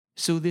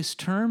So this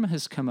term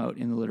has come out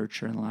in the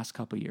literature in the last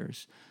couple of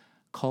years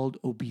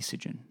called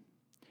obesogen.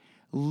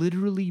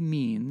 Literally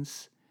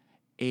means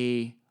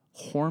a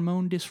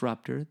hormone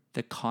disruptor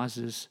that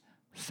causes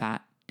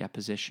fat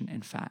deposition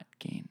and fat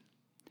gain.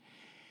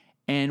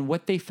 And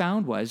what they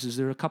found is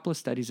there are a couple of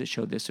studies that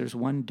showed this. There's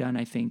one done,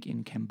 I think,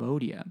 in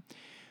Cambodia,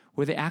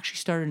 where they actually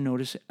started to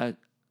notice an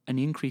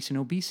increase in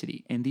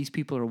obesity. And these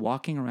people are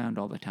walking around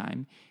all the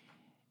time,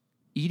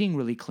 eating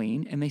really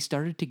clean, and they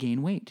started to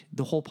gain weight,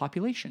 the whole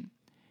population.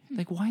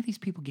 Like, why are these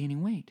people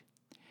gaining weight?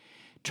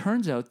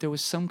 Turns out there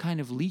was some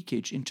kind of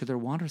leakage into their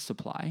water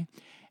supply,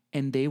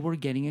 and they were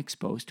getting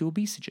exposed to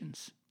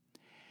obesogens.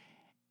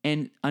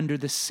 And under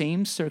the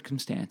same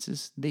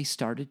circumstances, they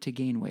started to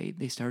gain weight.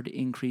 They started to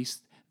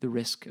increase the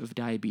risk of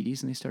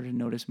diabetes, and they started to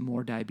notice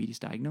more diabetes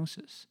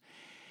diagnosis.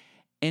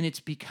 And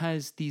it's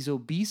because these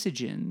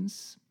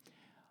obesogens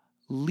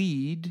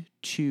lead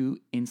to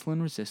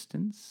insulin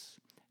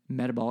resistance,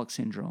 metabolic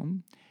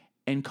syndrome,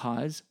 and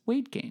cause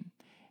weight gain.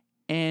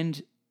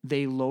 And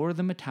they lower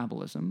the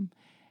metabolism,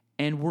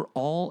 and we're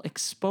all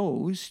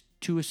exposed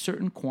to a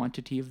certain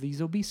quantity of these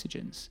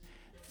obesogens.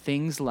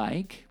 Things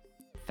like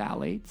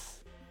phthalates,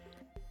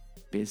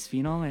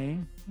 bisphenol A,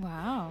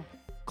 wow,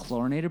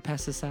 chlorinated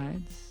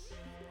pesticides,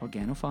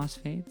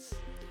 organophosphates,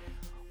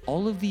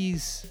 all of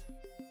these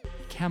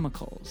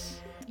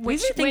chemicals.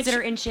 These are things that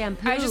are in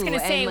shampoo. I was just going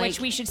to say, which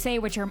we should say,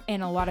 which are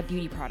in a lot of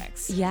beauty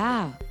products.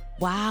 Yeah.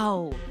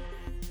 Wow.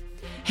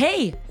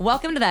 Hey,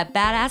 welcome to That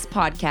Badass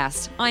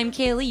Podcast. I'm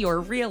Kaylee, your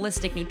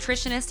realistic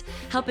nutritionist,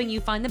 helping you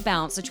find the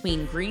balance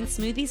between green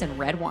smoothies and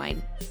red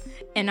wine.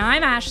 And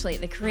I'm Ashley,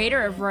 the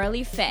creator of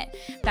Royally Fit,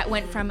 that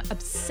went from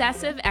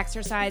obsessive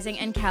exercising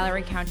and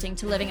calorie counting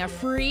to living a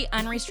free,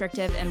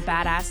 unrestricted, and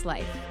badass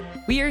life.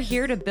 We are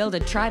here to build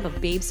a tribe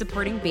of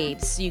babe-supporting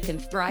babes so you can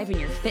thrive in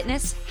your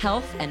fitness,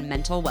 health, and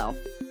mental wealth.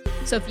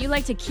 So if you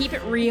like to keep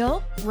it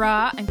real,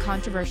 raw, and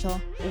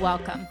controversial,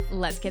 welcome.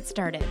 Let's get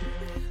started.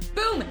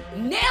 Boom!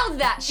 Nailed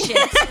that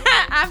shit!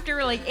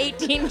 After like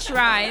 18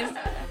 tries.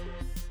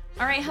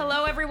 All right,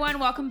 hello everyone.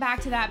 Welcome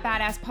back to That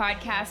Badass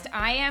Podcast.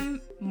 I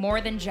am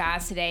more than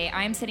jazzed today.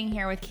 I am sitting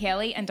here with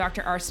Kaylee and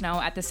Dr.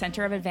 Arsenau at the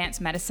Center of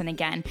Advanced Medicine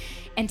again.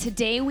 And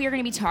today we are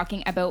going to be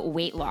talking about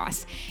weight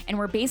loss. And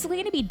we're basically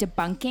going to be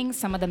debunking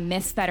some of the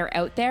myths that are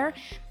out there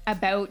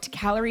about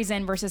calories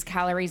in versus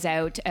calories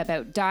out,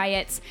 about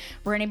diets.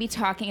 We're going to be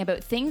talking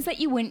about things that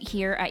you wouldn't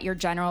hear at your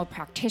general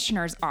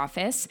practitioner's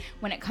office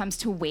when it comes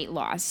to weight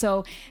loss.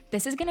 So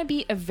this is going to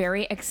be a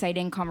very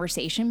exciting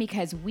conversation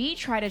because we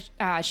try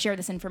to share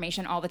this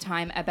information all the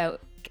time about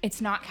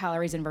it's not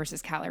calories in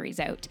versus calories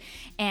out.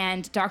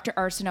 And Dr.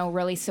 Arsenau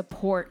really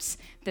supports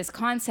this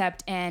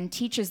concept and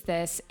teaches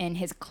this in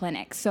his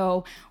clinic.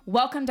 So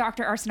welcome,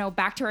 Dr. Arsenau,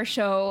 back to our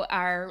show.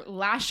 Our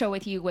last show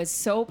with you was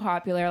so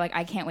popular. Like,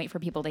 I can't wait for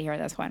people to hear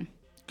this one.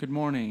 Good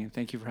morning, and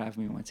thank you for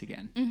having me once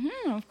again.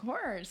 Of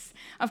course.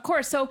 Of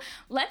course. So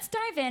let's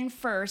dive in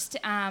first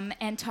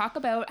and talk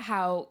about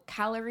how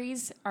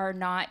calories are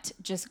not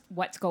just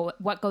what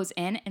goes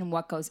in and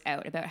what goes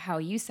out, about how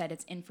you said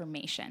it's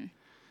information.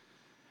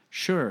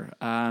 Sure.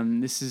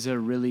 This is a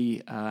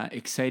really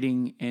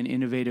exciting and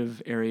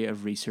innovative area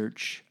of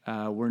research.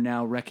 We're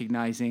now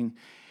recognizing,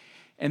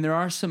 and there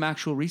are some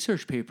actual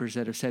research papers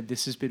that have said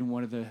this has been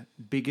one of the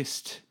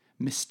biggest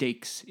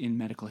mistakes in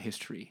medical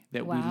history,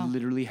 that we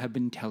literally have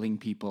been telling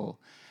people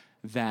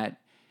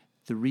that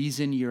the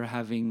reason you're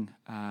having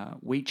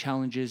weight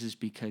challenges is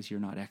because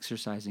you're not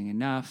exercising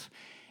enough.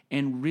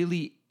 And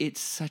really, it's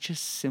such a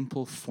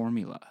simple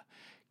formula.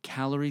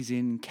 Calories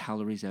in,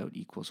 calories out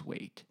equals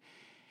weight.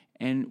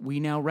 And we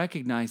now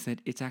recognize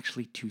that it's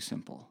actually too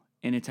simple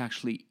and it's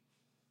actually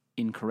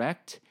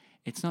incorrect.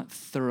 It's not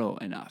thorough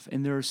enough.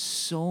 And there are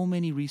so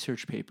many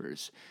research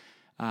papers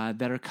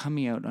that are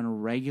coming out on a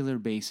regular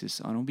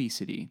basis on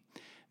obesity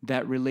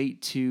that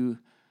relate to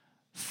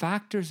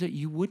factors that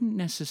you wouldn't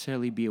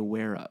necessarily be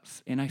aware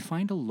of. And I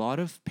find a lot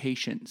of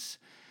patients,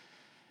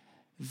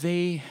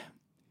 they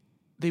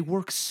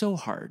work so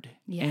hard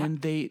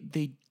and they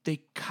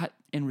cut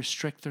and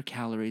restrict their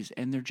calories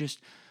and they're just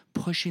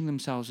pushing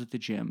themselves at the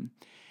gym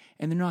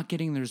and they're not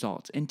getting the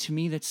results. And to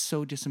me, that's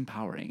so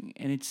disempowering.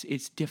 And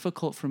it's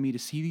difficult for me to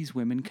see these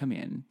women come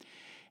in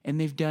and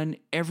they've done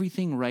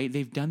everything right.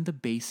 They've done the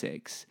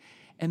basics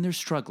and they're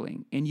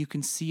struggling and you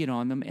can see it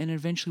on them. And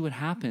eventually what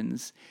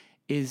happens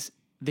is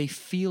they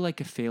feel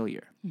like a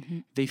failure. Mm-hmm.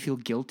 They feel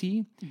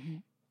guilty. Mm-hmm.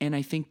 And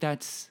I think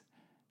that's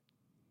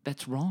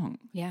wrong.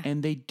 Yeah.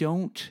 And they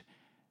don't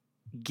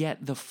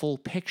get the full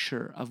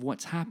picture of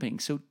what's happening.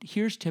 So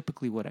here's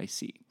typically what I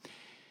see.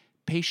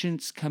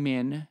 Patients come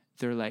in,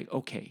 they're like,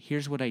 okay,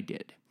 here's what I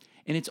did.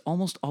 And it's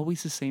almost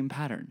always the same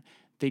pattern.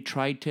 They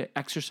tried to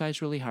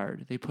exercise really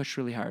hard. They pushed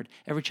really hard.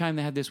 Every time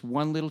they have this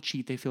one little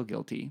cheat, they feel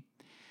guilty.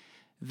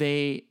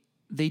 They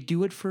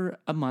do it for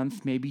a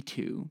month, maybe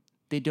two.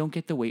 They don't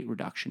get the weight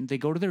reduction. They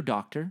go to their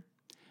doctor.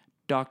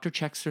 Doctor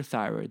checks their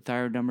thyroid.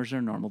 Thyroid numbers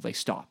are normal. They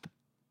stop.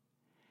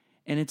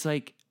 And it's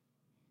like,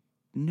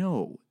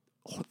 no,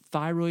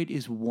 thyroid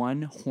is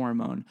one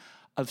hormone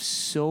of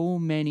so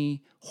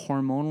many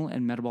hormonal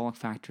and metabolic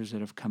factors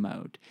that have come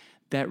out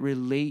that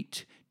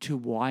relate to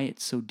why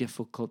it's so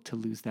difficult to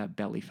lose that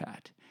belly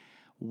fat,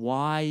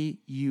 why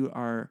you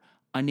are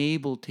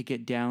unable to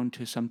get down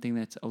to something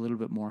that's a little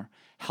bit more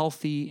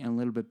healthy and a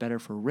little bit better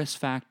for risk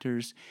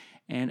factors.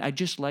 And I'd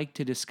just like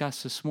to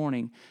discuss this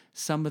morning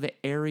some of the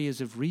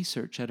areas of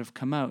research that have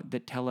come out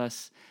that tell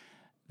us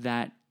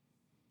that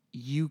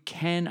you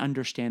can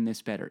understand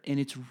this better. And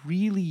it's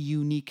really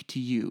unique to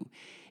you.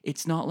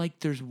 It's not like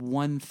there's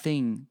one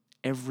thing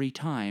every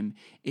time.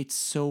 It's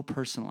so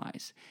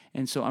personalized.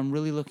 And so I'm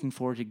really looking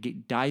forward to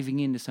diving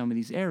into some of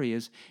these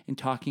areas and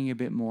talking a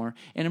bit more.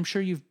 And I'm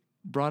sure you've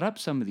brought up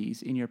some of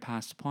these in your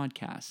past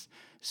podcasts.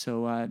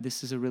 So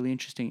this is a really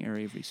interesting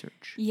area of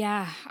research.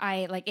 Yeah,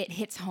 it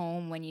hits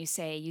home when you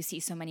say you see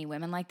so many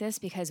women like this,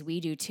 because we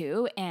do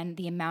too. And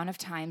the amount of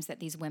times that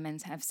these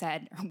women's have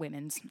said, I don't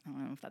know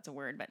if that's a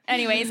word, but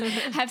anyways,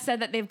 have said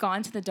that they've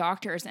gone to the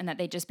doctors and that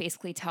they just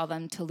basically tell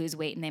them to lose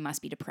weight and they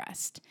must be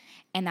depressed.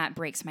 And that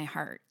breaks my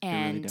heart.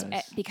 And it really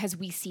does. Because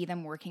we see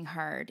them working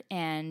hard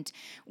and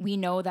we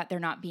know that they're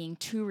not being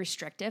too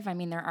restrictive. I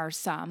mean, there are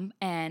some,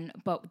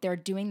 but they're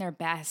doing their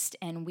best,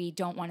 and we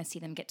don't want to see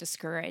them get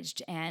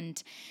discouraged,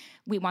 and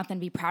we want them to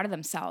be proud of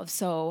themselves.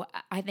 So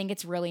I think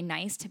it's really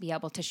nice to be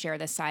able to share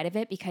this side of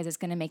it, because it's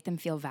going to make them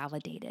feel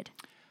validated.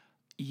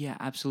 Yeah,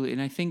 absolutely.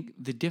 And I think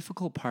the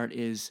difficult part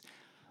is,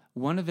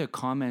 one of the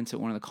comments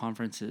at one of the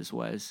conferences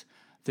was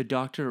the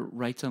doctor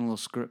writes on a little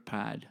script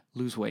pad,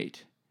 lose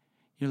weight.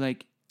 You're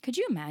like, could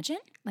you imagine?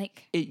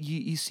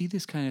 You see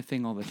this kind of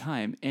thing all the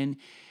time. And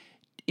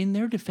in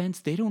their defense,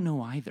 they don't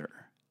know either.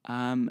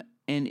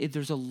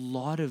 There's a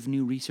lot of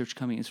new research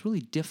coming. It's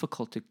really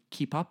difficult to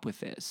keep up with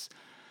this.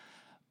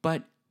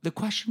 But the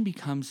question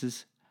becomes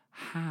is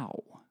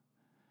how?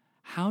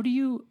 How do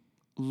you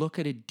look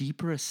at a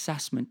deeper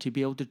assessment to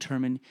be able to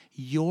determine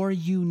your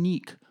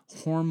unique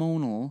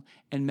hormonal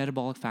and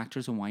metabolic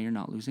factors and why you're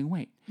not losing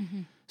weight?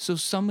 Mm-hmm. So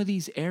some of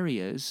these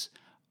areas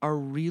are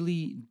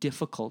really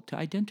difficult to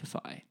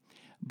identify.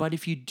 But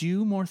if you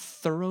do more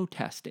thorough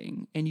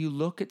testing and you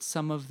look at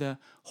some of the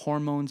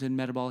hormones and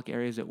metabolic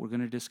areas that we're going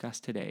to discuss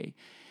today,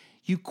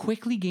 you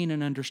quickly gain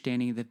an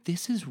understanding that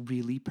this is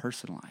really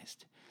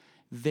personalized.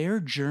 Their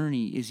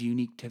journey is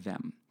unique to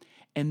them.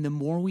 And the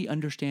more we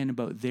understand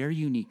about their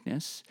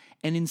uniqueness,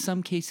 and in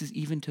some cases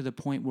even to the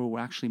point where we're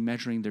actually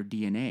measuring their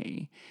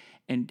DNA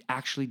and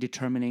actually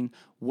determining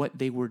what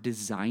they were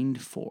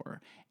designed for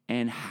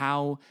and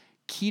how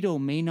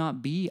keto may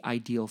not be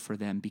ideal for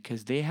them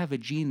because they have a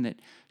gene that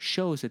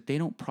shows that they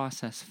don't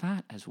process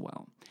fat as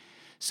well.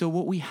 So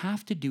what we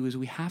have to do is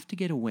we have to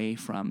get away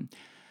from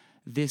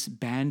this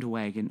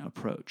bandwagon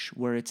approach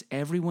where it's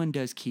everyone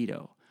does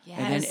keto. Yes.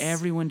 And then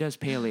everyone does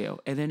paleo.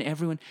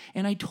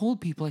 And I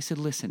told people, I said,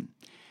 listen,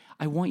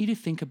 I want you to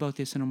think about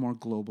this in a more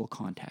global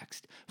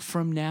context.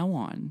 From now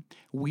on,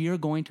 we are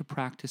going to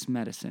practice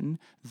medicine,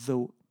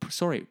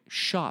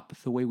 shop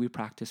the way we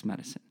practice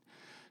medicine.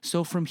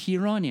 So from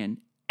here on in,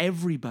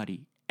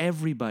 everybody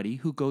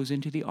who goes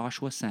into the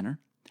Oshawa Center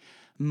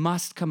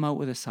must come out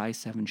with a size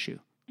 7 shoe.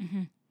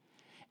 Mm-hmm.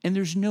 And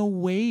there's no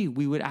way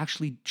we would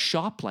actually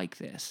shop like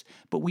this,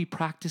 but we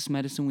practice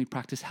medicine, we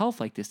practice health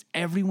like this.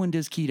 Everyone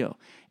does keto.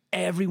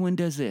 Everyone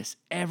does this.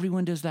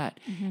 Everyone does that.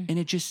 Mm-hmm.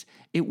 And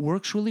it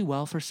works really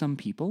well for some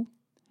people.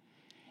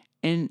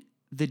 And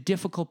the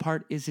difficult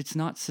part is it's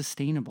not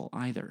sustainable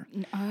either.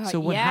 So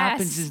what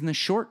happens is in the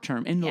short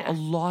term, and a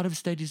lot of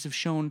studies have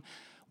shown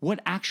what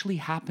actually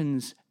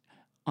happens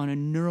on a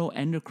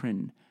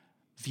neuroendocrine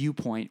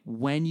viewpoint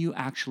when you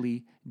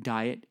actually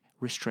diet,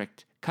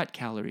 restrict, cut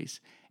calories,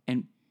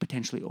 and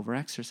potentially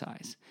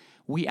overexercise.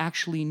 We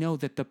actually know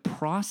that the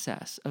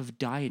process of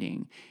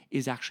dieting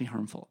is actually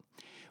harmful.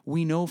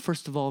 We know,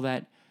 first of all,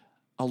 that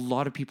a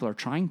lot of people are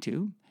trying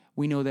to.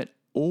 We know that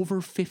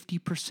over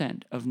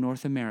 50% of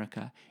North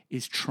America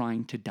is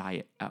trying to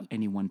diet at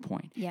any one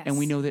point. Yes. And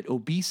we know that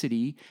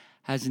obesity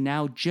has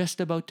now just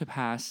about to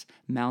pass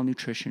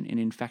malnutrition and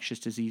infectious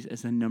disease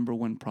as the number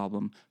one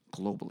problem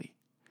globally.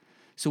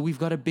 So we've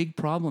got a big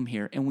problem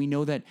here. And we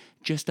know that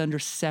just under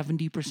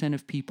 70%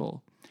 of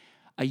people,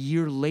 a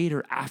year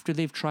later after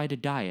they've tried a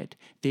diet,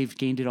 they've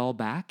gained it all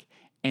back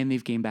and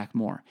they've gained back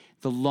more.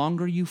 The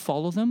longer you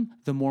follow them,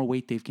 the more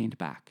weight they've gained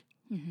back.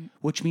 Mm-hmm.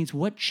 Which means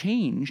what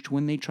changed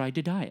when they tried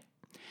to diet?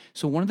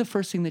 So one of the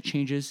first things that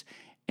changes,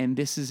 and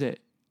this is a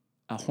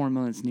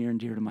hormone that's near and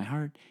dear to my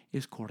heart,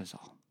 is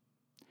cortisol.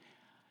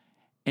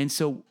 And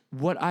so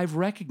what I've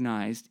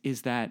recognized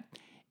is that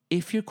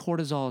if your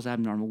cortisol is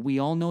abnormal, we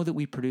all know that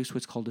we produce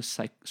what's called a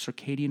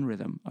circadian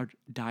rhythm or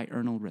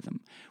diurnal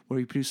rhythm, where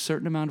we produce a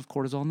certain amount of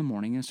cortisol in the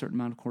morning and a certain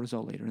amount of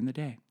cortisol later in the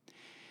day.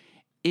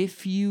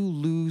 If you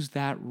lose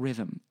that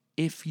rhythm,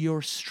 if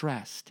you're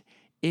stressed,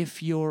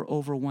 if you're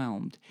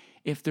overwhelmed,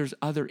 if there's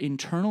other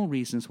internal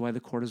reasons why the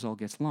cortisol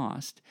gets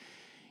lost,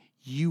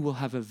 you will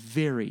have a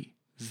very,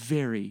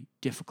 very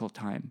difficult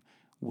time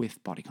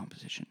with body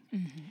composition.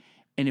 Mm-hmm.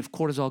 And if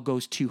cortisol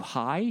goes too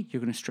high,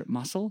 you're going to strip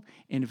muscle.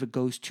 And if it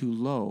goes too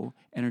low,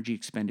 energy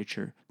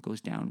expenditure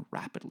goes down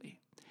rapidly.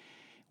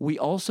 We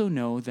also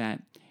know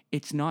that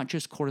it's not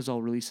just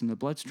cortisol release in the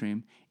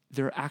bloodstream.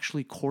 There are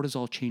actually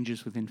cortisol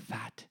changes within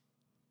fat.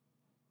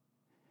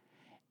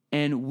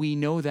 And we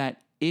know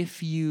that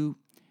if you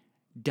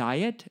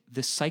diet,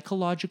 the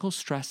psychological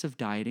stress of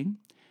dieting,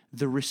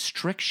 the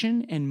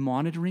restriction and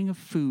monitoring of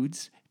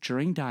foods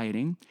during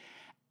dieting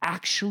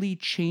actually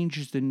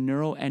changes the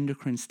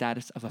neuroendocrine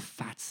status of a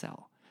fat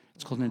cell.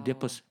 It's called an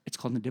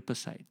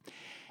adipocyte.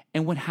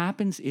 And what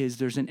happens is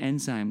there's an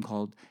enzyme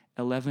called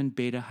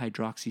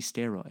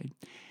 11-beta-hydroxysteroid,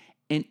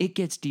 and it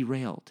gets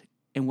derailed.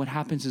 And what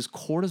happens is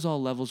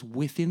cortisol levels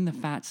within the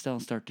fat cell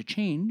start to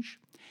change,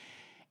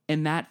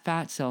 and that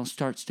fat cell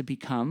starts to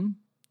become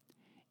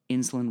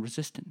insulin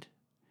resistant.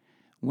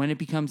 When it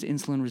becomes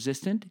insulin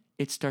resistant,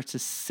 it starts to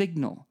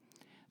signal,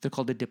 they're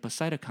called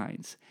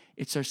adipocytokines.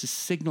 It starts to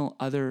signal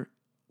other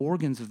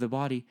organs of the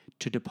body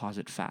to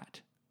deposit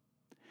fat.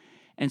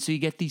 And so you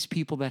get these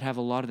people that have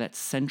a lot of that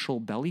central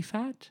belly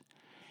fat,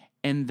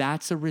 and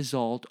that's a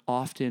result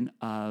often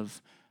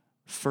of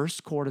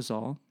first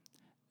cortisol,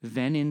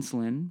 then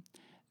insulin,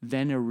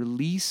 then a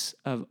release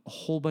of a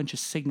whole bunch of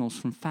signals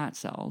from fat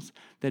cells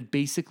that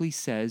basically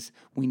says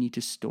we need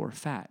to store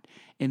fat.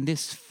 And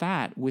this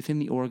fat within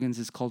the organs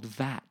is called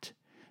VAT,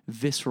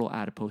 visceral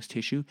adipose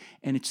tissue,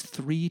 and it's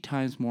 3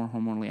 times more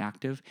hormonally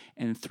active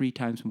and 3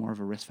 times more of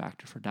a risk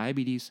factor for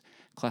diabetes,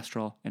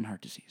 cholesterol, and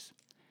heart disease.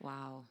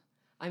 Wow.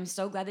 I'm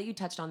so glad that you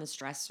touched on the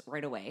stress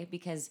right away,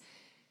 because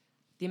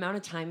the amount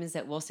of times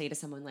that we'll say to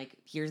someone, like,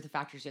 here's the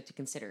factors you have to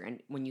consider.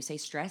 And when you say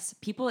stress,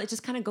 people, it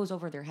just kind of goes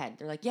over their head.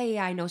 They're like,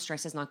 yeah, I know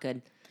stress is not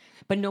good.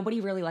 But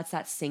nobody really lets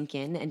that sink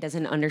in and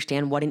doesn't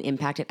understand what an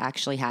impact it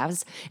actually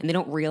has. And they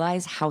don't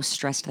realize how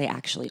stressed they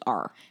actually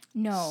are.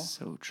 No.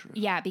 So true.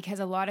 Yeah, because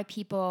a lot of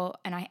people,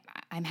 and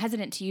I'm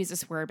hesitant to use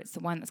this word, but it's the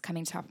one that's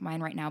coming top of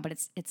mind right now, but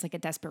it's like a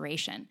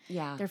desperation.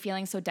 Yeah. They're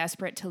feeling so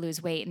desperate to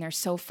lose weight, and they're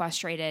so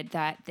frustrated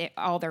that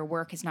all their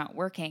work is not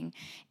working,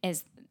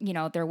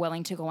 they're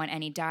willing to go on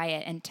any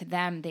diet. And to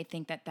them, they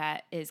think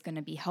that is going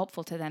to be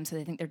helpful to them. So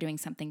they think they're doing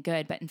something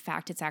good. But in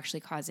fact, it's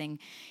actually causing,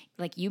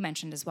 like you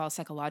mentioned as well,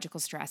 psychological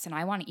stress. And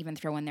I want to even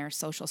throw in there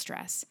social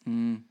stress.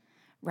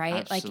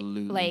 Right?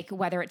 Absolutely. Like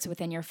whether it's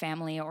within your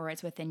family or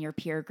it's within your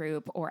peer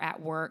group or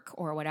at work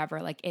or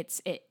whatever, like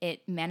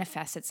it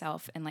manifests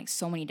itself in like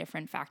so many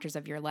different factors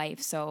of your life.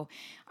 So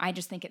I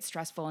just think it's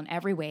stressful in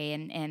every way.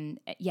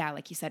 And yeah,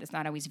 like you said, it's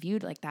not always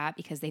viewed like that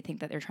because they think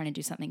that they're trying to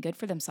do something good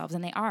for themselves,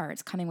 and they are.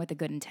 It's coming with a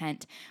good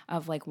intent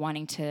of like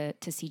wanting to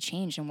see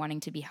change and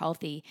wanting to be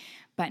healthy.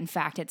 But in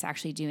fact, it's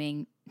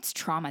actually it's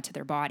trauma to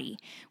their body,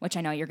 which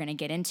I know you're going to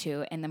get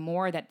into. And the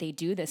more that they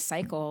do this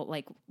cycle,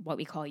 like what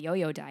we call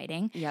yo-yo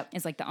dieting,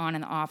 is like the on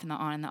and the off and the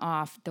on and the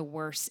off, the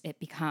worse it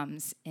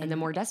becomes. And the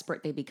more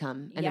desperate they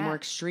become, and the more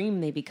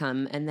extreme they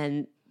become. And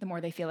then the more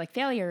they feel like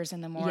failures,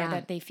 and the more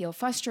that they feel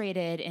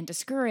frustrated and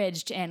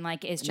discouraged, and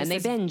like it's just they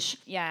binge.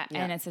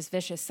 And it's this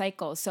vicious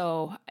cycle.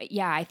 So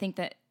yeah, I think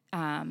that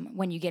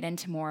when you get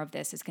into more of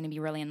this, it's going to be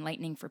really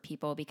enlightening for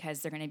people,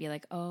 because they're going to be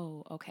like,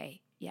 oh,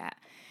 okay, yeah,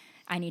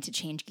 I need to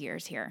change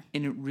gears here.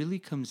 And it really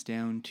comes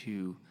down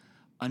to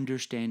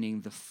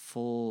understanding the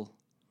full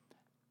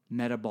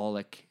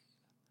metabolic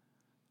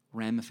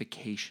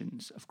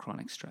ramifications of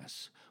chronic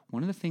stress.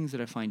 One of the things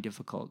that I find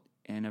difficult,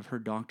 and I've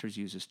heard doctors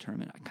use this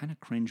term, and I kind of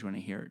cringe when I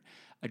hear it,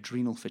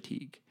 adrenal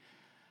fatigue.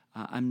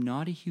 I'm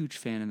not a huge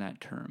fan of that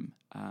term.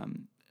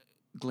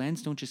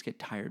 Glands don't just get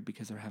tired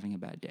because they're having a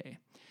bad day.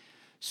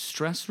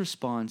 Stress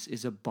response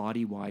is a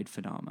body-wide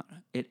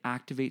phenomenon. It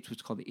activates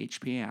what's called the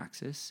HPA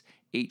axis.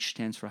 H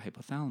stands for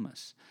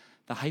hypothalamus.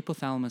 The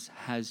hypothalamus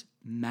has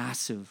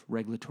massive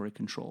regulatory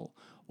control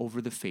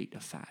over the fate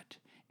of fat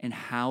and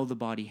how the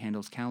body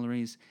handles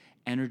calories,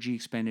 energy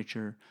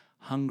expenditure,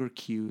 hunger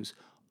cues.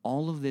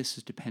 All of this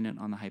is dependent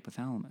on the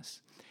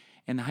hypothalamus.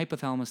 And the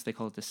hypothalamus, they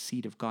call it the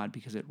seat of God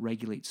because it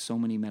regulates so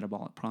many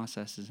metabolic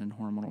processes and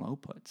hormonal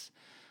outputs.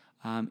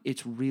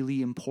 It's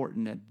really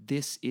important that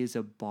this is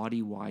a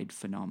body-wide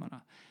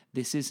phenomena.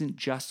 This isn't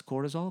just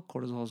cortisol.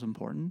 Cortisol is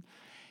important.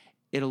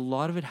 A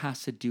lot of it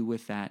has to do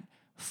with that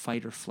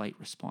fight or flight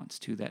response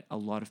too that a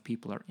lot of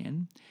people are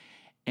in.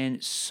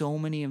 And so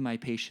many of my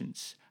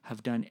patients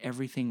have done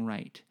everything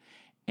right,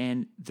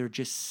 and they're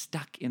just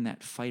stuck in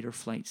that fight or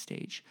flight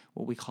stage,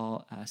 what we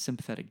call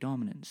sympathetic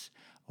dominance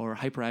or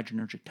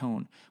hyperadrenergic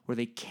tone, where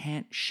they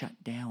can't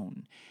shut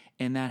down.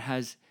 And that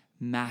has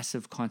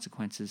massive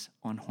consequences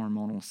on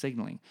hormonal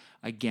signaling,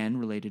 again,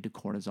 related to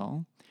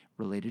cortisol,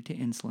 related to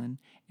insulin,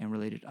 and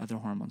related to other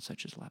hormones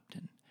such as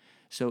leptin.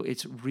 So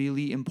it's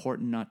really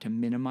important not to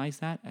minimize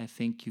that. I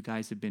think you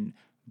guys have been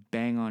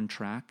bang on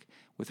track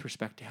with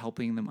respect to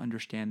helping them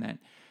understand that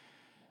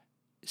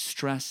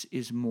stress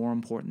is more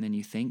important than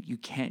you think. You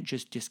can't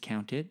just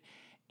discount it.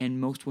 And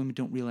most women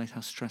don't realize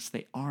how stressed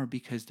they are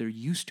because they're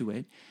used to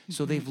it.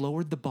 So they've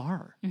lowered the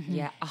bar.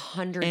 Yeah,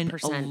 100%.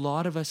 And a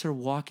lot of us are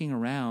walking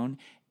around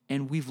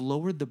and we've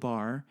lowered the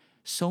bar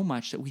so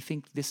much that we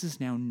think this is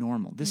now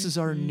normal. This is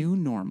our new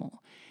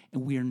normal.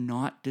 And we are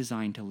not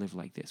designed to live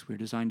like this. We're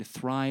designed to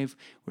thrive.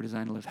 We're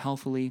designed to live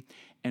healthily.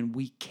 And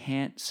we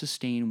can't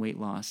sustain weight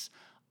loss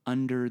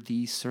under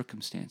these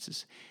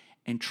circumstances.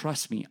 And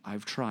trust me,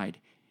 I've tried.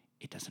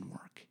 it doesn't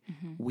work.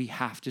 We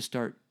have to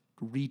start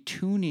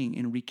retuning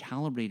and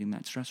recalibrating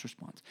that stress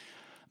response.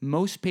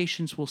 Most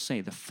patients will say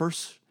the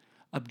first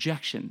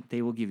objection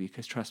they will give you,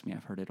 because trust me,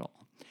 I've heard it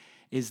all,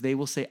 is they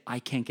will say, I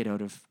can't get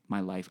out of my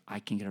life. I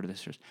can't get out of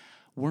this stress.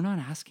 We're not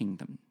asking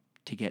them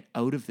to get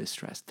out of this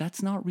stress.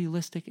 That's not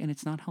realistic, and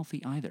it's not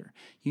healthy either.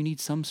 You need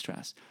some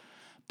stress.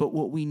 But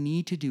what we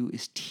need to do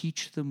is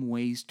teach them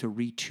ways to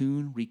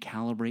retune,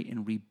 recalibrate,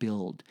 and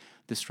rebuild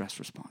the stress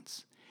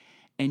response.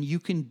 And you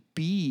can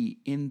be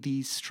in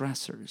these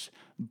stressors,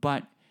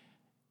 but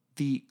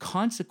the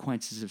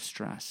consequences of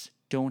stress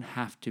don't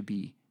have to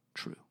be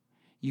true.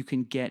 You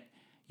can get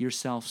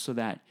yourself so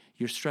that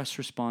your stress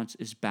response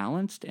is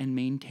balanced and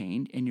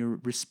maintained, and you're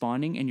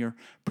responding and you're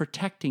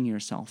protecting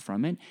yourself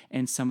from it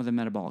and some of the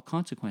metabolic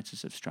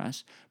consequences of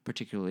stress,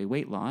 particularly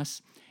weight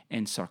loss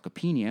and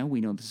sarcopenia.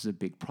 We know this is a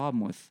big problem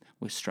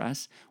with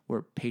stress,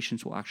 where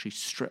patients will actually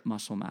strip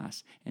muscle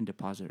mass and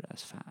deposit it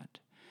as fat.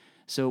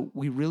 So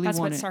we really That's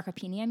want what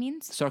sarcopenia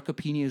means?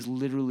 Sarcopenia is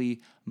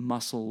literally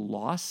muscle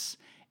loss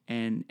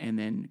and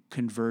then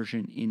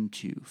conversion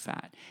into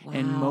fat. Wow.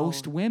 And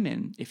most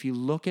women, if you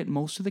look at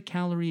most of the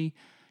calorie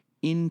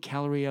in,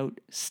 calorie out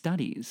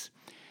studies,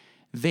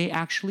 they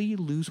actually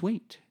lose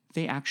weight.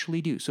 They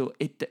actually do. So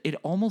it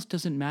almost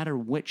doesn't matter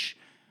which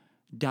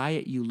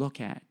diet you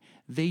look at.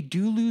 They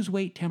do lose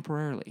weight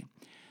temporarily.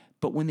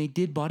 But when they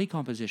did body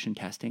composition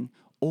testing,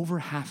 over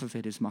half of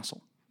it is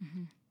muscle.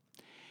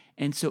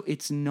 And so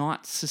it's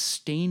not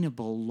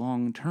sustainable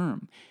long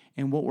term.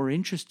 And what we're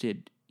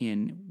interested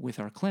in with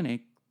our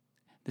clinic,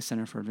 the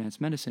Center for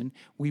Advanced Medicine,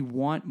 we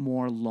want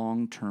more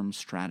long-term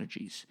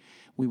strategies.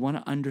 We want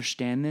to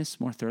understand this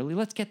more thoroughly.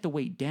 Let's get the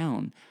weight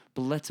down,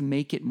 but let's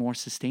make it more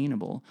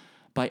sustainable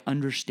by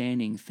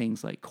understanding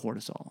things like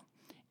cortisol,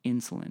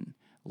 insulin,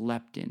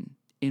 leptin,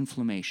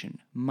 inflammation,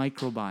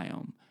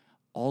 microbiome.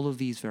 All of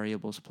these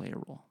variables play a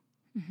role.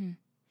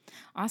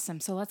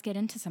 Awesome. So let's get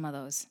into some of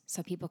those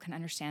so people can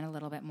understand a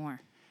little bit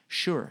more.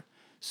 Sure.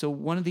 So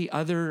one of the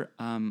other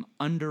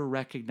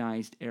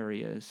under-recognized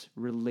areas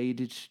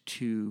related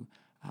to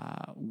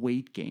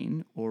weight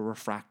gain or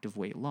refractive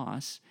weight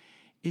loss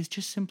is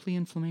just simply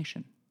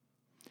inflammation.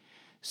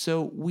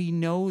 So we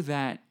know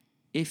that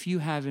if you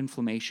have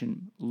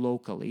inflammation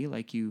locally,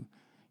 like you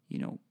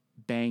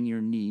bang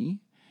your knee,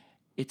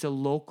 it's a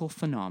local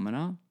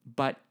phenomena,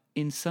 but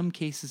in some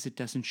cases it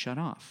doesn't shut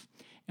off.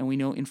 And we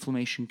know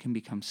inflammation can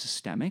become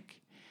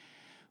systemic.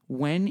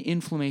 When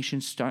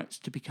inflammation starts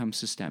to become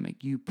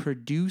systemic, you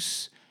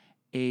produce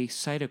a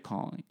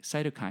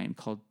cytokine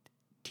called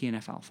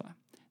TNF-alpha.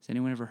 Has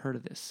anyone ever heard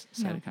of this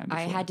cytokine before?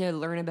 I had to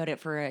learn about it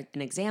for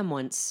an exam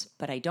once,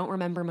 but I don't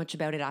remember much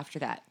about it after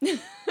that.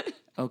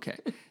 Okay.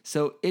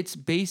 So it's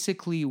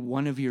basically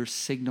one of your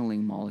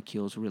signaling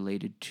molecules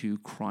related to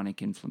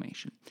chronic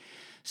inflammation.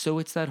 So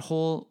it's that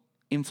whole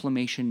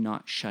inflammation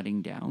not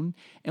shutting down.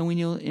 And we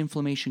know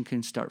inflammation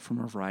can start from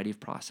a variety of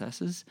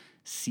processes.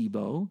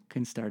 SIBO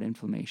can start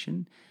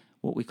inflammation,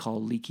 what we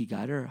call leaky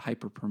gut or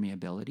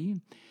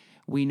hyperpermeability.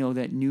 We know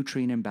that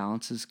nutrient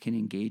imbalances can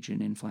engage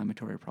in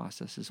inflammatory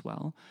process as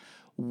well.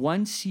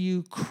 Once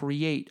you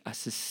create a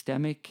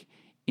systemic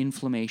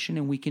inflammation,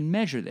 and we can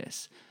measure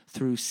this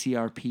through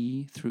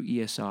CRP, through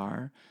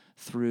ESR,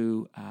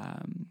 through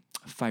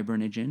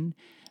fibrinogen.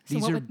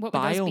 These are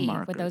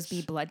biomarkers. Would those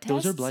be blood tests?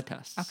 Those are blood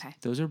tests. Okay.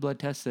 Those are blood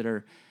tests that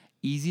are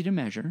easy to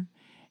measure,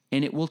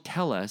 and it will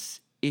tell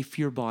us if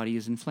your body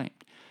is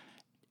inflamed.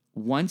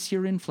 Once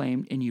you're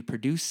inflamed and you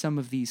produce some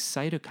of these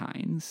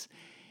cytokines,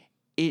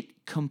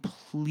 it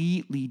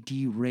completely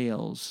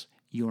derails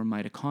your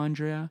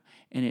mitochondria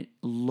and it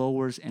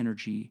lowers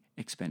energy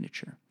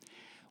expenditure.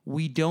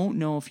 We don't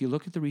know, if you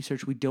look at the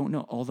research, we don't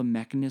know all the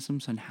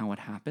mechanisms on how it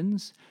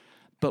happens,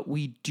 but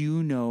we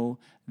do know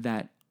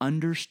that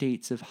under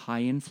states of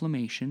high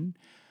inflammation,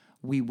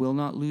 we will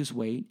not lose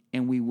weight,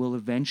 and we will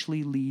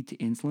eventually lead to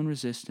insulin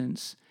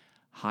resistance,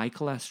 high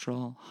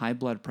cholesterol, high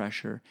blood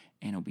pressure,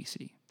 and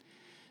obesity.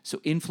 So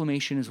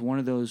inflammation is one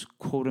of those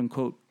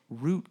quote-unquote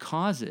root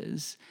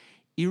causes,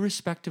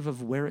 irrespective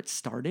of where it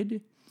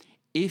started.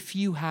 If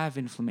you have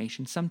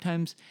inflammation,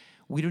 sometimes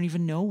we don't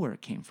even know where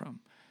it came from,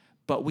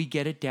 but we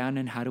get it down.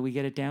 And how do we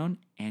get it down?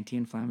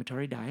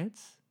 Anti-inflammatory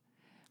diets,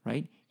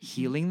 right?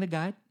 Healing the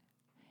gut,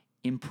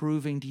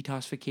 improving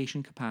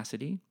detoxification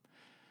capacity,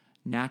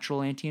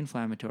 natural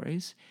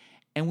anti-inflammatories.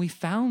 And we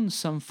found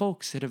some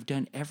folks that have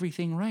done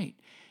everything right.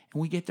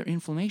 And we get their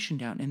inflammation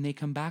down, and they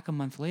come back a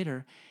month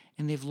later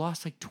and they've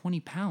lost like 20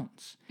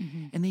 pounds.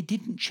 And they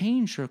didn't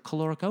change their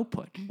caloric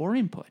output or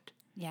input.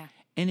 Yeah.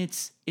 And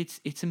it's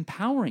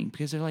empowering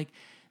because they're like,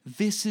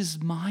 this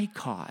is my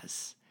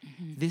cause.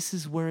 This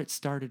is where it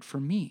started for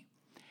me.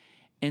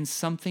 And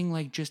something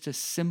like just a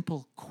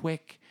simple,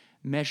 quick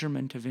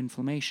measurement of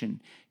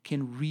inflammation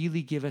can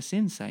really give us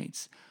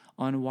insights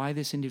on why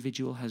this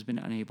individual has been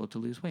unable to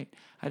lose weight.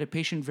 I had a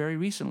patient very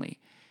recently.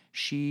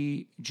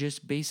 She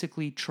just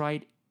basically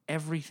tried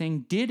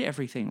everything, did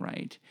everything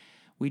right.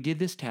 We did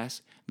this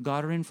test,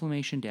 got her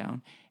inflammation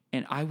down,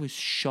 and I was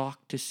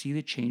shocked to see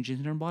the changes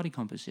in her body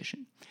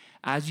composition.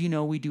 As you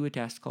know, we do a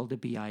test called the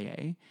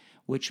BIA,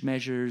 which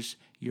measures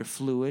your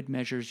fluid,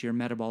 measures your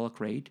metabolic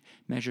rate,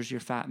 measures your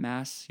fat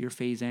mass, your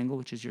phase angle,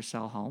 which is your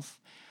cell health.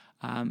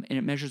 And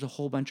it measures a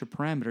whole bunch of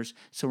parameters,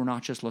 so we're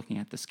not just looking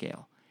at the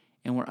scale.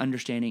 And we're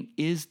understanding,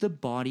 is the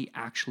body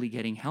actually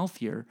getting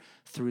healthier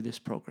through this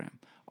program?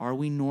 Are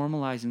we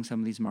normalizing some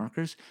of these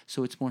markers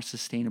so it's more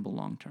sustainable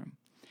long term?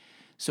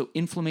 So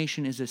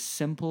inflammation is a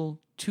simple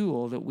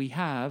tool that we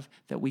have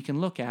that we can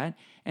look at.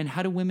 And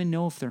how do women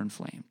know if they're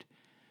inflamed?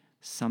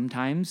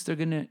 Sometimes they're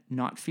going to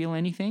not feel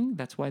anything.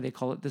 That's why they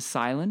call it the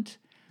silent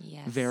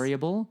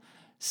variable.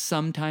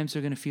 Sometimes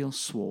they're going to feel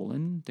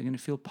swollen. They're going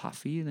to feel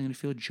puffy. They're going to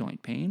feel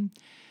joint pain.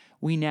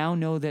 We now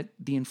know that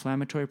the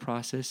inflammatory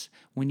process,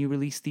 when you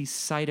release these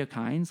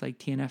cytokines like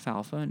TNF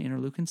alpha and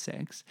interleukin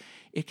 6,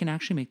 it can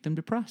actually make them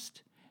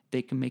depressed.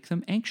 They can make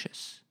them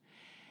anxious.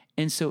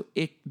 And so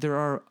there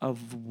are a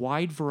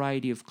wide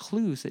variety of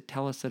clues that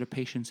tell us that a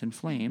patient's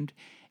inflamed,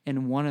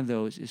 and one of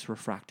those is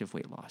refractive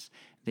weight loss.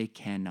 They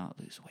cannot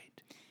lose weight.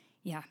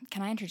 Yeah.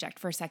 Can I interject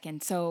for a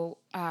second? So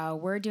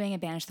we're doing a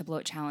Banish the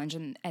Bloat challenge,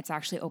 and it's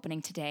actually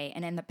opening today.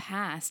 And in the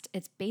past,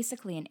 it's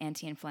basically an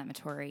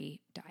anti-inflammatory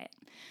diet.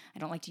 I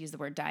don't like to use the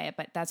word diet,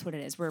 but that's what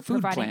it is. We're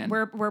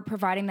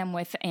providing them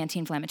with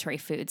anti-inflammatory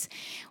foods.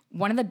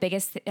 One of the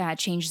biggest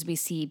changes we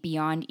see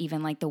beyond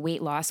even like the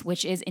weight loss,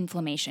 which is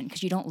inflammation,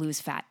 because you don't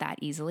lose fat that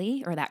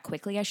easily or that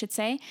quickly, I should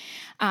say,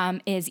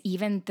 is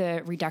even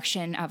the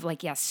reduction of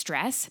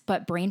stress,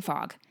 but brain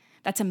fog.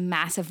 That's a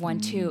massive one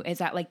too, is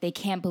that like they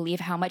can't believe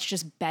how much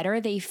just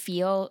better they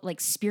feel, like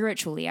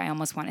spiritually, I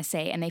almost want to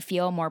say, and they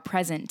feel more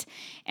present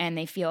and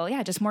they feel,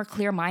 just more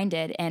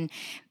clear-minded. And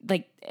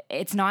like,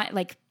 it's not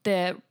like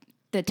the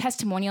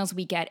testimonials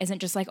we get isn't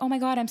just like, oh my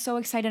God, I'm so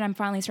excited. I'm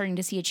finally starting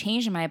to see a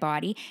change in my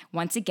body.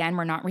 Once again,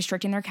 we're not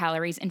restricting their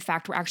calories. In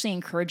fact, we're actually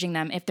encouraging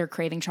them, if they're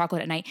craving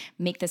chocolate at night,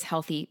 make this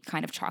healthy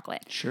kind of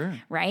chocolate. Sure.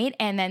 Right.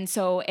 And then,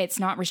 so it's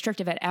not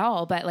restrictive at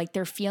all, but like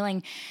they're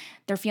feeling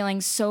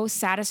so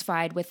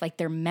satisfied with like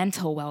their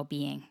mental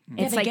well-being.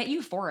 It's like, get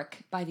euphoric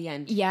by the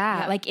end.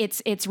 Yeah. Like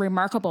it's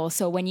remarkable.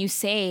 So when you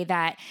say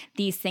that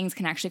these things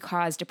can actually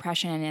cause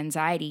depression and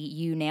anxiety,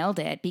 you nailed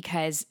it,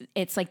 because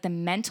it's like the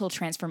mental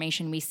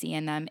transformation we see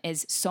in them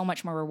is so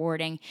much more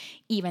rewarding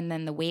even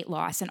than the weight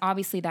loss. And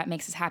obviously that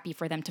makes us happy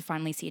for them to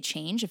finally see a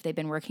change if they've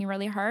been working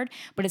really hard,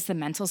 but it's the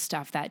mental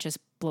stuff that just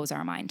blows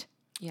our mind.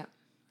 Yeah.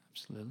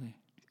 Absolutely.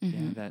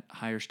 Mm-hmm. Yeah, that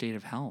higher state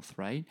of health,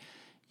 right?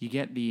 You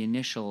get the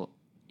initial,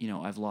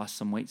 I've lost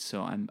some weight,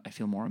 so I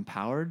feel more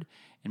empowered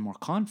and more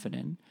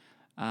confident.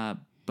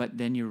 But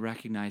then you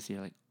recognize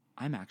you're like,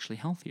 I'm actually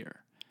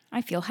healthier.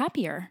 I feel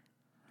happier.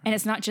 And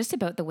it's not just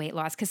about the weight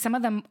loss, because some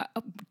of them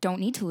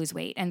don't need to lose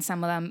weight and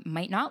some of them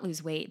might not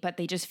lose weight, but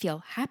they just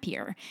feel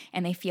happier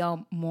and they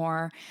feel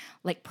more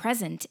like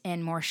present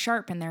and more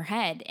sharp in their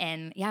head.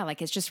 And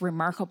like it's just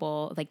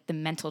remarkable, like the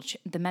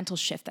mental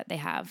shift that they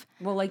have.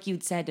 Well, like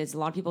you'd said, is a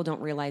lot of people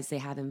don't realize they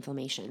have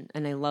inflammation.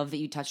 And I love that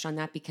you touched on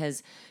that,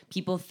 because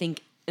people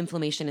think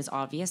inflammation is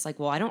obvious. Like,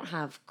 well, I don't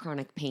have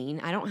chronic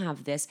pain. I don't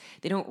have this.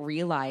 They don't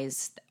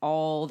realize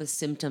all the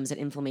symptoms that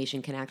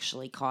inflammation can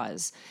actually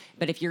cause.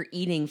 But if you're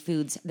eating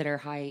foods that are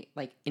high,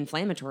 like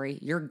inflammatory,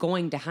 you're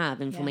going to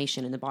have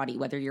inflammation in the body,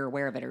 whether you're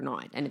aware of it or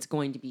not. And it's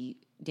going to be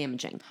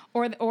damaging.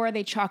 Or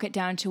they chalk it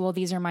down to, well,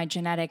 these are my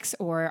genetics,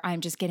 or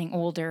I'm just getting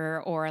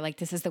older, or like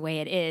this is the way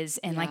it is.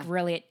 And like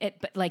really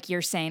but like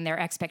you're saying, their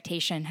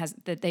expectation has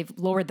that they've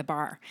lowered the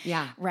bar.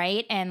 Yeah.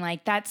 Right. And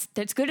like that's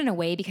good in a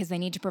way, because they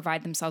need to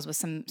provide themselves with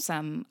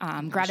some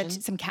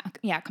gratitude,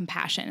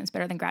 compassion. It's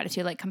better than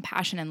gratitude, like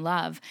compassion and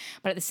love.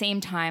 But at the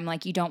same time,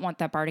 like you don't want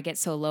that bar to get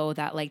so low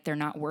that like they're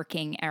not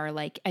working or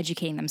like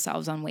educating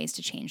themselves on ways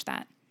to change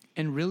that.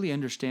 And really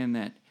understand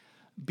that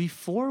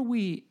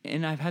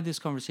and I've had this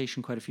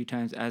conversation quite a few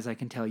times, as I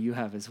can tell you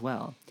have as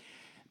well,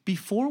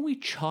 before we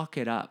chalk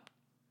it up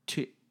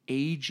to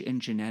age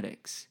and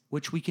genetics,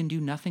 which we can do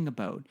nothing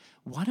about,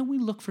 why don't we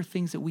look for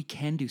things that we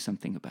can do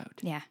something about?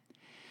 Yeah.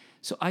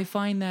 So I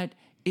find that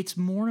it's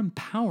more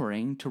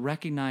empowering to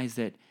recognize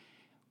that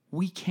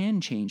we can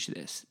change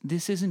this.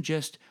 This isn't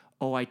just,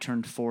 I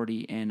turned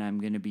 40 and I'm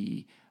going to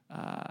be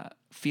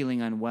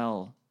feeling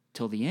unwell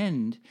till the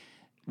end.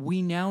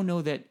 We now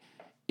know that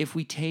if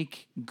we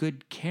take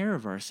good care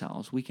of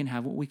ourselves, we can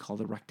have what we call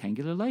the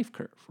rectangular life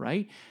curve,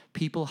 right?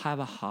 People have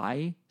a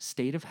high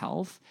state of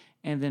health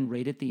and then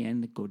right at the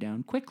end go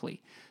down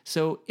quickly.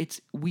 So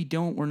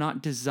we're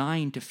not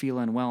designed to feel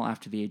unwell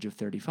after the age of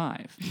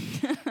 35.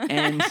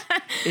 And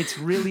it's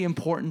really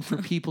important for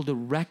people to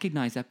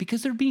recognize that,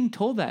 because they're being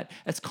told that.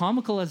 As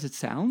comical as it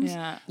sounds,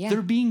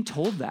 they're being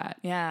told that.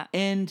 Yeah.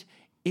 And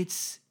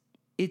it's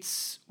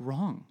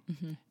wrong,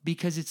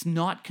 because it's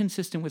not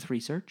consistent with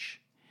research.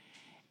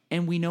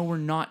 And we know we're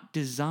not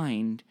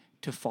designed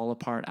to fall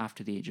apart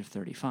after the age of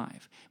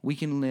 35. We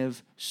can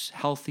live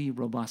healthy,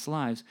 robust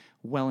lives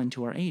well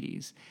into our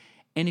 80s.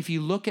 And if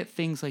you look at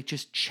things like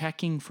just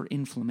checking for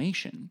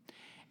inflammation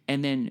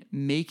and then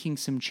making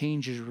some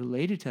changes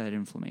related to that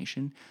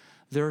inflammation,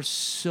 there are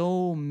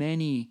so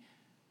many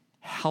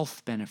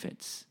health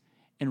benefits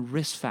and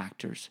risk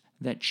factors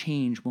that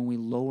change when we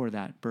lower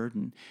that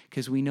burden,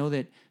 because we know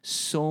that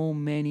so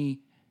many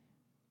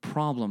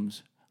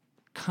problems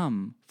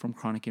come from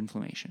chronic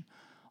inflammation.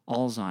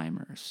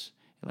 Alzheimer's,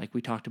 like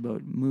we talked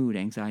about, mood,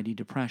 anxiety,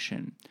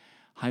 depression,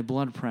 high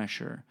blood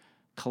pressure,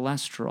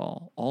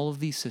 cholesterol, all of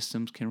these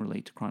systems can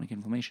relate to chronic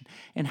inflammation.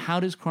 And how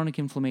does chronic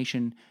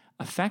inflammation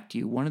affect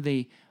you? One of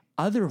the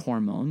other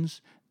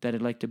hormones that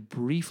I'd like to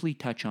briefly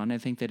touch on, I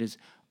think that is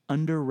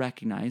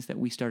under-recognized, that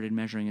we started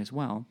measuring as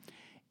well,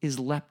 is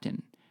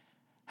leptin.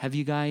 Have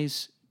you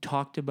guys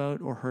talked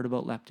about or heard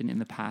about leptin in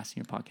the past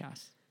in your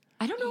podcast?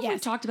 I don't know if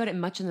we've talked about it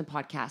much in the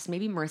podcast.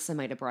 Maybe Marissa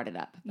might have brought it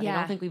up, but I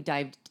don't think we've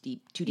dived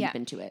too deep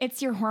into it.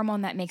 It's your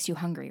hormone that makes you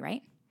hungry,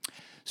 right?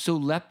 So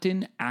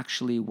leptin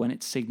actually, when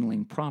it's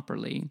signaling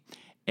properly,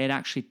 it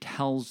actually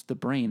tells the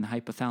brain, the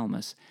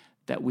hypothalamus,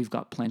 that we've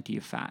got plenty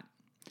of fat.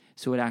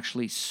 So it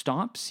actually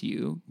stops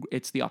you.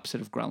 It's the opposite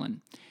of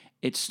ghrelin.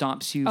 It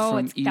stops you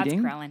from eating. That's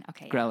ghrelin.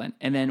 Okay. Ghrelin.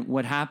 And then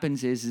what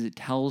happens is it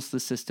tells the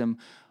system,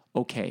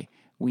 okay,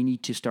 we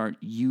need to start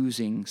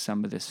using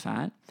some of this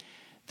fat.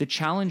 The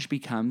challenge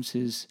becomes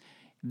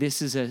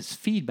this is a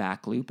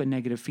feedback loop, a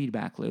negative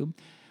feedback loop.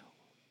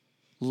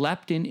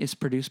 Leptin is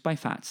produced by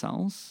fat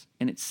cells,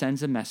 and it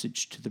sends a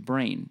message to the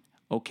brain.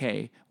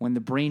 Okay, when the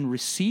brain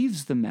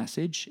receives the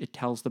message, it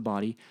tells the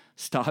body,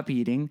 stop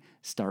eating,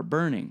 start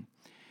burning.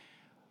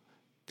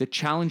 The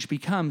challenge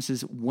becomes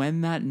is when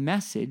that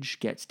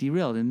message gets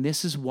derailed. And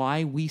this is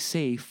why we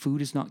say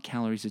food is not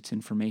calories, it's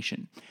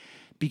information.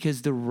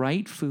 Because the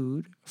right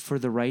food for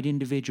the right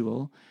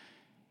individual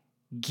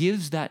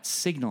gives that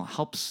signal,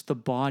 helps the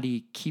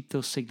body keep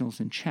those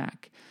signals in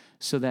check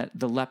so that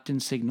the leptin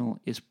signal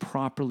is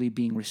properly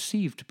being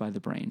received by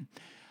the brain.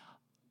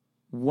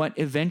 What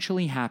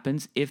eventually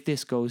happens if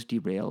this goes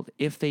derailed,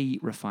 if they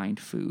eat refined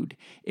food,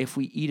 if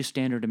we eat a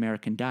standard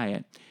American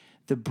diet,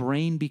 the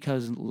brain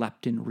becomes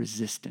leptin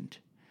resistant.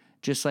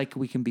 Just like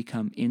we can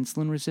become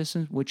insulin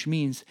resistant, which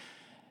means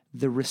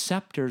the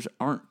receptors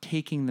aren't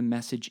taking the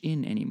message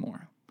in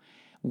anymore.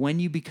 When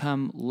you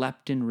become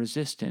leptin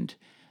resistant,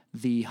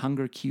 the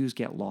hunger cues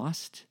get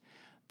lost.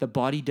 The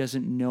body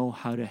doesn't know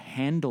how to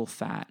handle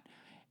fat,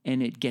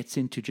 and it gets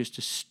into just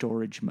a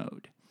storage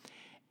mode.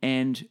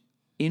 And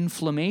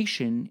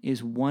inflammation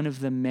is one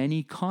of the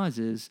many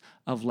causes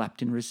of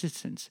leptin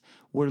resistance,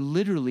 where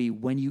literally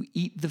when you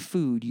eat the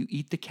food, you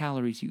eat the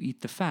calories, you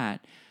eat the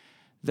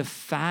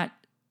fat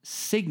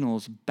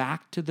signals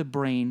back to the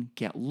brain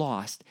get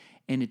lost,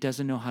 and it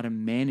doesn't know how to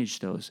manage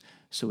those,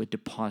 so it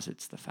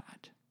deposits the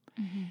fat.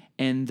 Mm-hmm.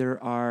 And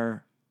there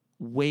are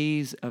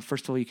ways of,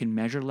 first of all, you can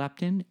measure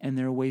leptin, and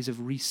there are ways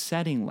of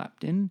resetting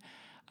leptin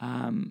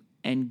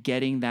and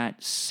getting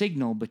that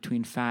signal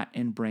between fat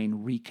and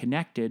brain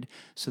reconnected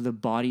so the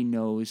body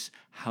knows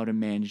how to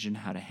manage and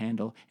how to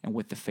handle and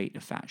what the fate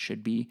of fat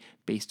should be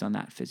based on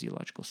that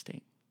physiological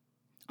state.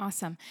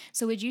 Awesome.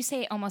 So would you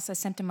say almost a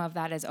symptom of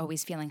that is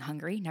always feeling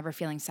hungry, never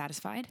feeling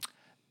satisfied?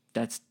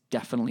 That's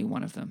definitely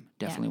one of them.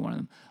 One of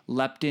them.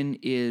 Leptin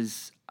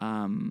is,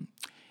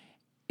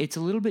 it's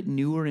a little bit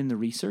newer in the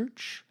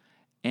research.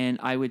 And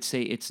I would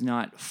say it's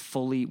not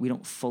fully, we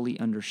don't fully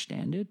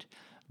understand it,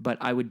 but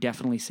I would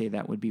definitely say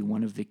that would be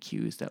one of the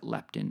cues that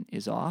leptin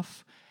is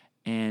off.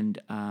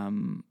 And,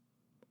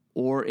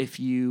 or if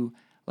you,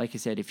 like I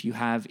said, if you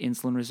have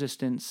insulin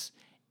resistance,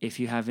 if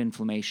you have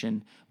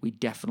inflammation, we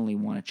definitely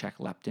want to check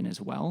leptin as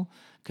well,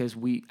 because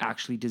we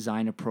actually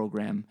design a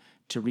program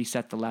to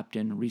reset the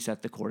leptin,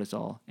 reset the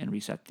cortisol, and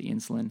reset the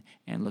insulin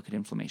and look at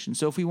inflammation.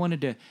 So if we wanted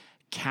to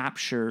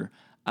capture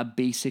a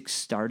basic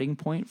starting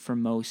point for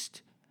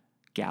most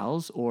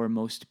gals or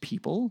most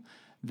people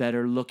that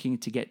are looking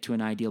to get to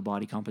an ideal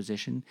body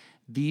composition,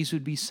 these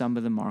would be some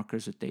of the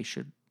markers that they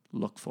should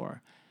look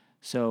for.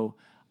 So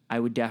I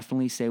would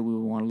definitely say we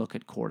would want to look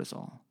at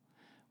cortisol.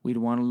 We'd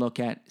want to look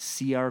at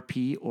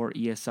CRP or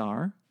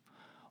ESR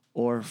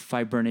or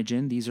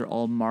fibrinogen. These are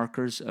all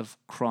markers of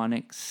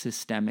chronic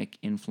systemic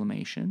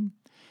inflammation.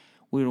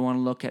 We would want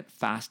to look at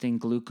fasting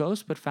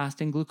glucose, but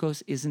fasting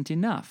glucose isn't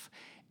enough.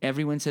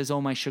 Everyone says,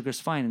 oh, my sugar's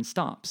fine, and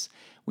stops.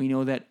 We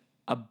know that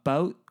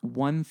about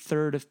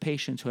 1/3 of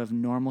patients who have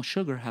normal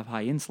sugar have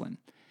high insulin.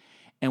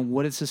 And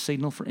what is the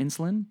signal for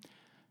insulin?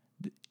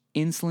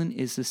 Insulin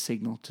is the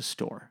signal to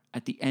store.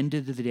 At the end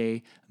of the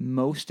day,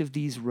 most of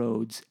these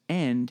roads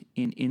end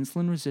in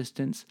insulin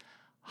resistance,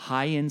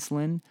 high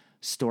insulin,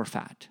 store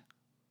fat.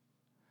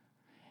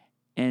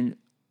 And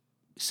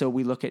so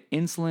we look at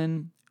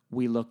insulin,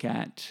 we look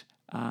at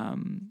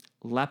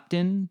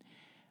leptin,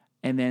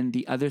 and then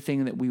the other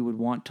thing that we would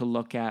want to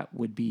look at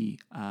would be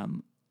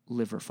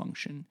liver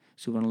function.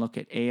 So we want to look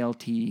at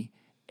ALT,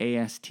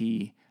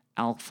 AST,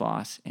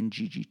 ALK-PHOS, and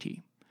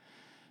GGT.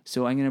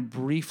 So I'm going to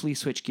briefly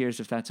switch gears,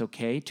 if that's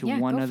okay, to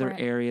one other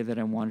area that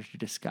I wanted to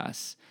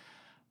discuss.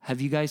 Have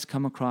you guys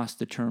come across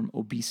the term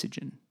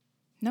obesogen?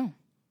 No.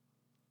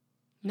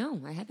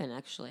 No, I haven't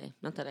actually.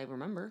 Not that I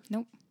remember.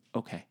 Nope.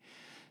 Okay.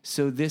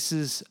 So this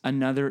is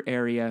another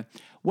area.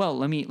 Well,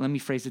 let me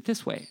phrase it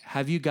this way.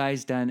 Have you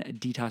guys done a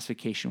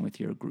detoxification with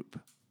your group?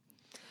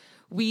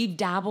 We've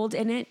dabbled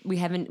in it.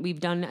 We've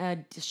done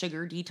a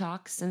sugar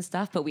detox and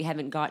stuff, but we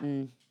haven't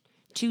gotten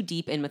too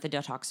deep in with the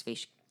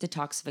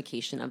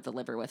detoxification of the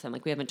liver with them.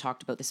 Like, we haven't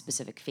talked about the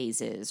specific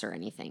phases or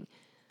anything.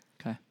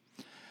 Okay.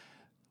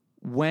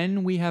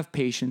 When we have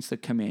patients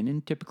that come in,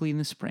 and typically in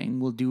the spring,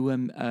 we'll do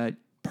a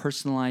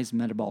personalized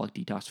metabolic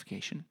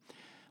detoxification.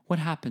 What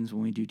happens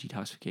when we do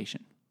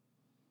detoxification?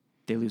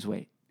 They lose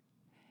weight.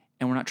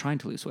 And we're not trying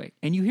to lose weight.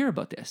 And you hear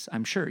about this,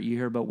 I'm sure. You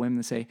hear about women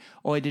that say,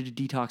 oh, I did a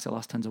detox, I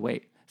lost tons of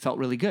weight. Felt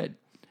really good.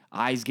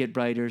 Eyes get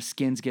brighter,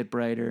 skins get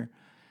brighter.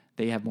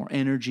 They have more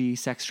energy,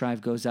 sex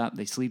drive goes up,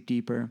 they sleep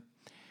deeper.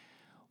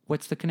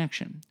 What's the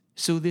connection?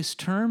 So this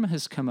term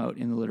has come out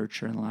in the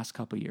literature in the last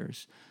couple of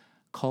years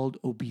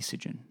called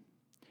obesogen.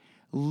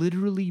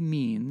 Literally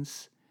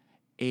means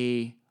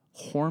a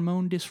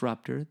hormone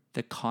disruptor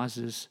that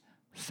causes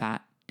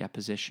fat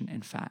deposition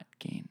and fat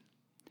gain.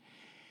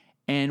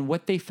 And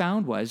what they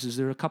found is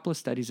there are a couple of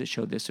studies that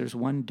showed this. There's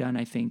one done,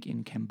 I think,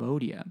 in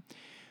Cambodia,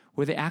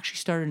 where they actually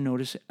started to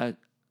notice an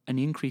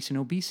increase in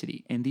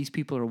obesity. And these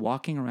people are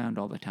walking around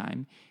all the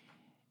time,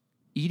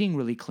 eating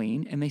really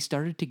clean, and they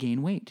started to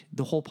gain weight,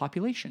 the whole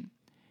population.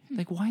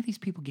 Like, why are these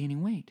people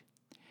gaining weight?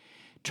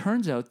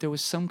 Turns out there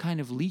was some kind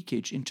of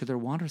leakage into their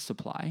water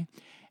supply,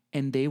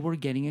 and they were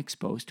getting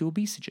exposed to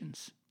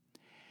obesogens.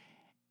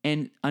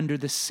 And under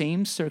the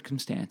same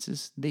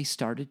circumstances, they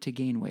started to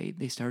gain weight.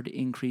 They started to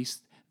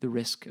increase the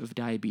risk of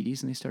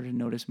diabetes, and they started to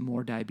notice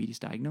more diabetes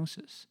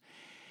diagnosis.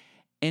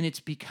 And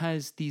it's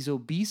because these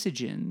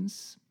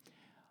obesogens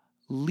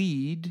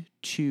lead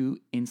to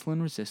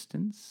insulin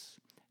resistance,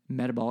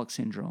 metabolic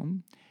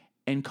syndrome,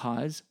 and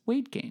cause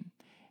weight gain.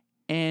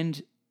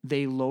 And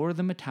they lower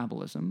the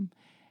metabolism,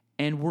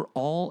 and we're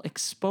all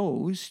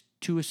exposed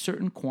to a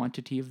certain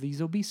quantity of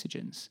these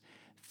obesogens.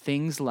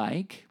 Things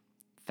like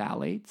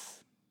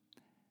phthalates,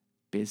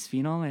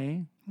 bisphenol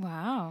A,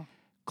 Wow.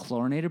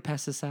 chlorinated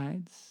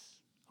pesticides,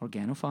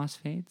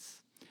 organophosphates,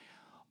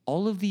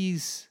 all of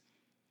these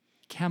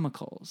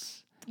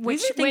chemicals.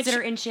 These are things that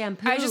are in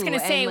shampoo. I was just going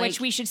to say, and,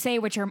 which we should say,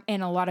 which are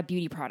in a lot of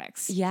beauty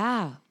products.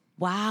 Yeah.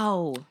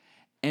 Wow.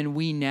 And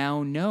we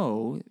now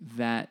know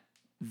that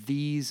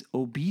these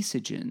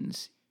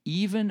obesogens,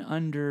 even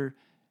under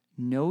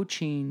no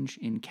change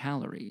in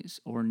calories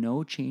or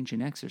no change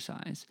in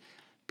exercise,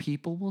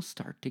 people will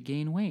start to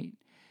gain weight.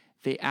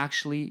 They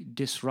actually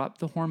disrupt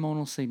the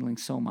hormonal signaling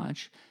so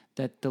much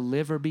that the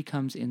liver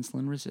becomes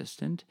insulin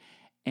resistant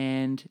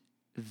and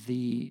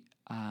the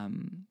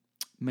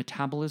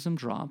metabolism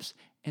drops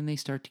and they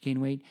start to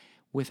gain weight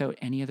without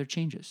any other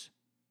changes.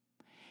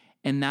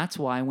 And that's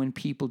why when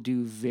people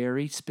do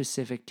very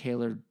specific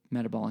tailored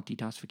metabolic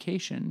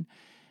detoxification,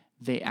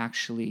 they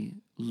actually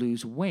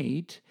lose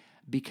weight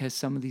because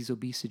some of these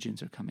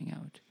obesogens are coming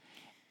out.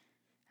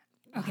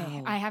 Okay,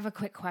 Wow. I have a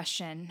quick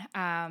question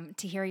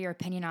to hear your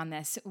opinion on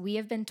this. We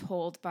have been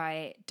told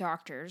by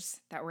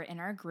doctors that were in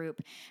our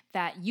group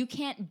that you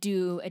can't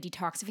do a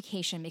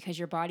detoxification because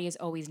your body is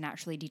always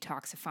naturally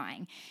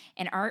detoxifying.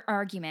 And our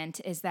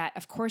argument is that,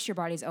 of course, your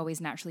body is always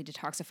naturally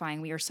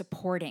detoxifying. We are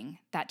supporting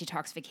that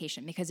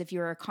detoxification because if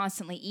you're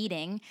constantly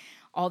eating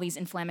all these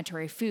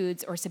inflammatory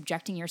foods or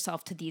subjecting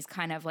yourself to these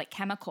kind of like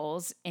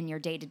chemicals in your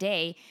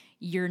day-to-day,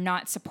 you're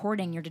not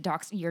supporting your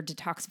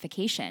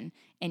detoxification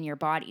in your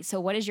body. So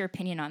what is your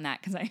opinion on that?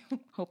 Because I'm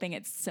hoping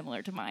it's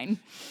similar to mine.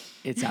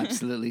 It's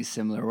absolutely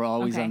similar. We're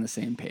always Okay. on the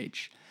same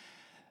page.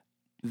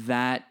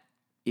 That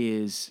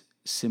is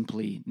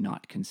simply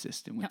not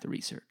consistent with the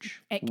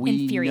research. It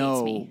We infuriates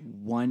know me.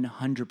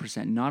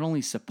 100% not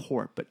only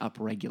support, but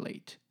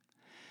upregulate.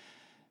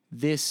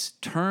 This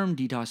term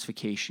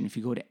detoxification, if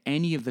you go to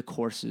any of the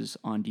courses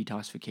on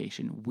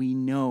detoxification, we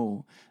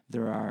know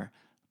there are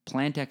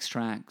plant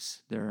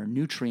extracts, there are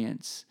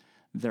nutrients,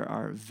 there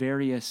are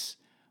various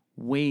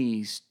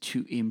ways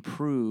to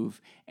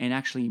improve, and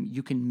actually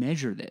you can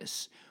measure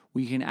this.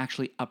 We can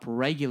actually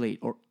upregulate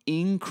or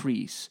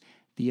increase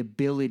the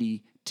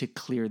ability to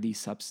clear these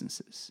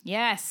substances.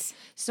 Yes.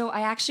 So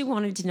I actually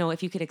wanted to know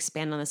if you could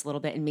expand on this a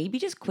little bit and maybe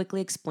just quickly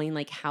explain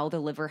like how the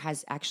liver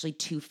has actually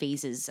two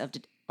phases of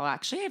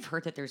actually I've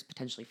heard that there's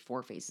potentially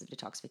 4 phases of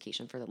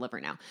detoxification for the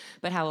liver now,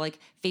 but how like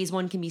phase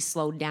 1 can be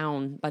slowed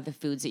down by the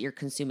foods that you're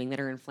consuming that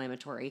are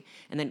inflammatory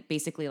and then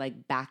basically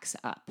like backs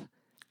up.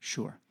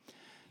 Sure.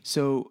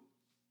 So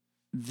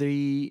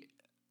the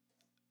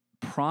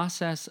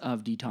process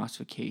of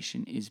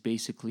detoxification is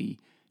basically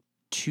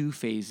 2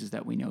 phases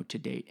that we know to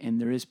date, and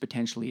there is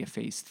potentially a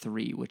phase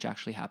 3, which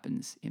actually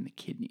happens in the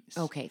kidneys.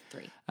 Okay,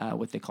 3.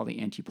 What they call the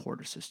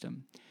anti-porter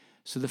system.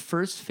 So the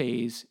first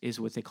phase is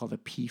what they call the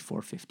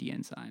P450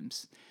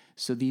 enzymes.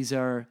 So these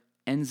are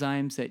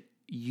enzymes that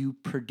you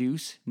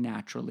produce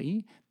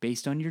naturally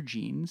based on your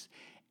genes,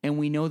 and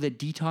we know that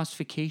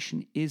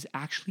detoxification is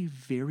actually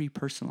very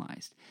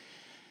personalized.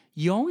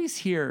 You always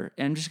hear,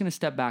 and I'm just going to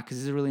step back because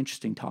this is a really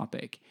interesting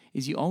topic,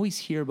 is you always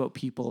hear about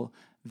people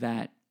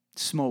that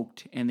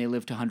smoked and they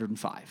lived to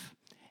 105.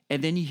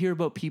 And then you hear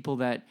about people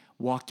that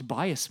walked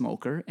by a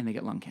smoker and they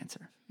get lung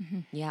cancer.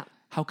 Mm-hmm. Yeah.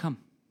 How come?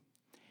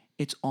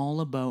 It's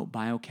all about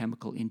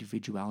biochemical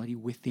individuality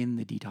within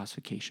the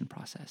detoxification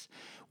process.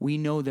 We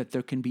know that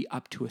there can be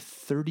up to a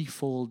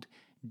 30-fold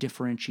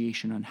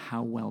differentiation on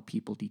how well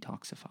people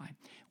detoxify.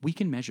 We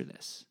can measure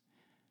this.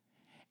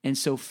 And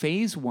so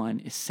phase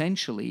 1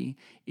 essentially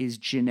is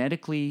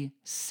genetically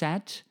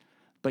set,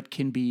 but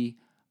can be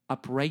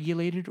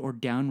upregulated or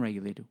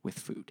downregulated with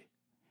food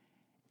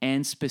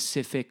and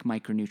specific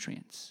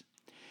micronutrients.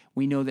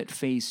 We know that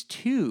phase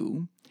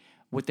 2,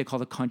 what they call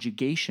the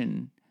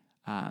conjugation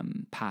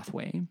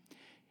pathway,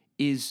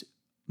 is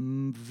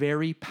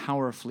very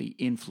powerfully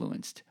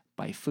influenced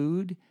by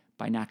food,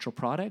 by natural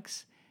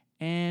products,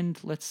 and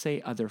let's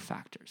say other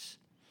factors.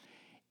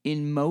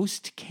 In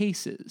most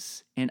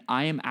cases, and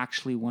I am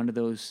actually one of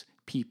those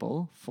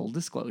people, full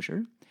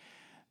disclosure,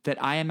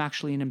 that I am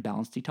actually an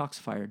imbalanced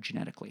detoxifier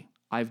genetically.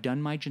 I've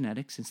done my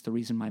genetics. It's the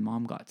reason my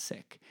mom got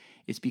sick.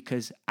 It's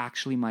because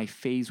actually my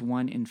phase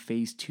 1 and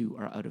phase 2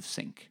 are out of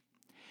sync.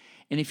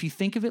 And if you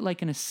think of it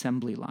like an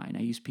assembly line,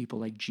 I use people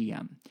like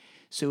GM.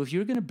 So if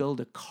you're going to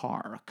build a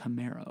car, a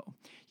Camaro,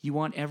 you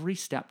want every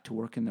step to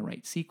work in the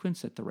right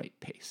sequence at the right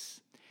pace.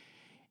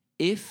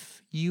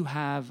 If you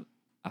have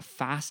a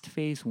fast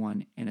phase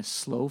 1 and a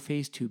slow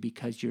phase 2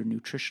 because you're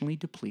nutritionally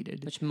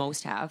depleted, which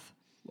most have,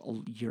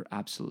 well, you're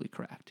absolutely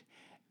correct.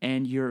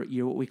 And you're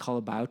what we call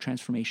a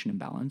biotransformation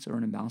imbalance or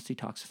an imbalanced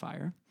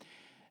detoxifier,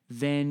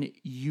 then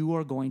you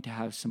are going to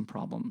have some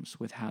problems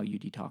with how you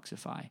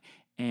detoxify.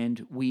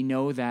 And we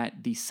know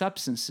that the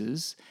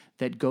substances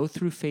that go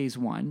through phase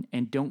 1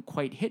 and don't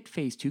quite hit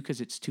phase 2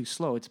 because it's too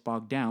slow, it's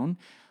bogged down,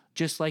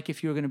 just like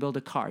if you were going to build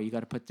a car, you got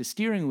to put the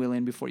steering wheel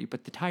in before you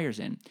put the tires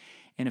in.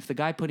 And if the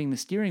guy putting the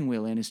steering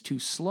wheel in is too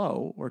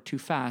slow or too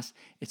fast,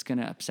 it's going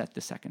to upset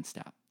the second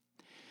step.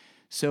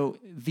 So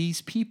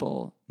these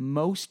people,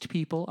 most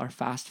people are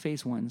fast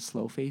phase 1,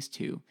 slow phase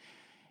 2.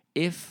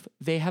 If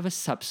they have a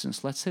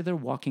substance, let's say they're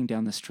walking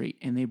down the street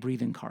and they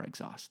breathe in car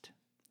exhaust,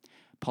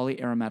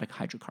 polyaromatic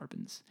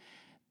hydrocarbons.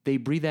 They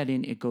breathe that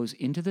in, it goes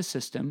into the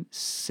system,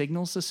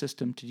 signals the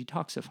system to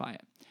detoxify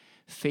it.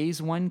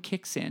 Phase 1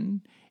 kicks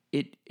in,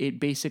 it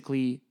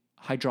basically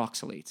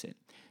hydroxylates it.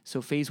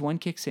 So phase 1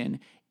 kicks in,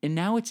 and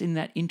now it's in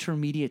that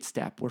intermediate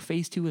step where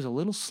phase 2 is a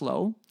little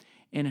slow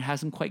and it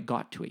hasn't quite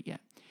got to it yet.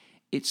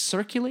 It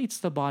circulates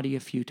the body a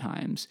few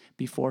times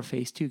before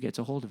phase 2 gets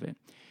a hold of it.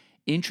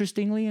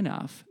 Interestingly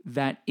enough,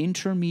 that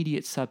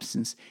intermediate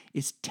substance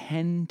is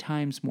 10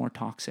 times more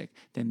toxic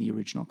than the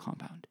original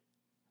compound.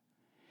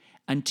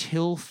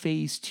 Until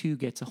phase 2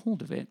 gets a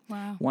hold of it.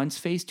 Wow. Once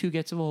phase 2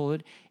 gets a hold of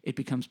it, it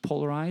becomes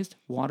polarized,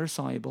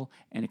 water-soluble,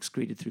 and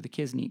excreted through the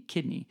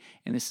kidney.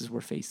 And this is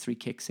where phase 3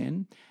 kicks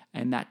in,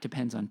 and that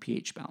depends on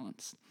pH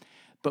balance.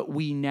 But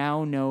we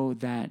now know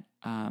that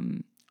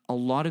a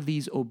lot of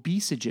these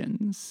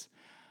obesogens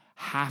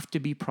have to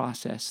be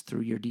processed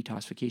through your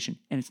detoxification.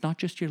 And it's not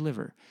just your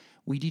liver.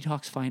 We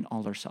detoxify in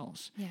all our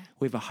cells. Yeah.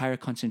 We have a higher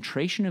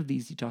concentration of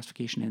these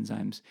detoxification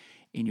enzymes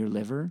in your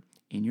liver,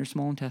 in your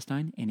small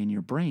intestine, and in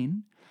your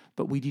brain,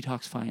 but we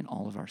detoxify in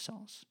all of our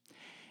cells.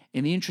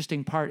 And the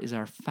interesting part is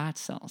our fat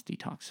cells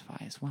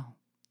detoxify as well.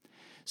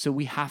 So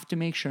we have to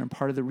make sure, and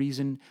part of the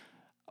reason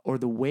or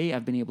the way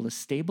I've been able to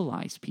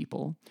stabilize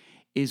people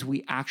is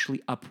we actually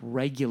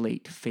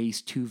upregulate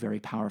phase 2 very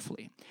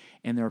powerfully.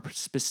 And there are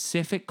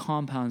specific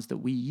compounds that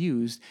we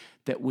use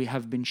that we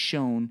have been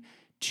shown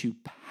to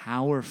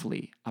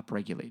powerfully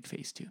upregulate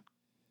phase 2.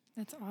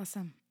 That's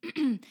awesome.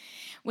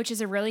 Which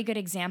is a really good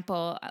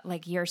example,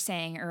 like you're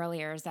saying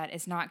earlier, is that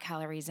it's not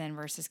calories in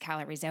versus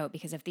calories out.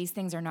 Because if these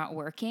things are not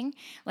working,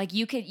 like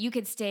you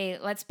could stay,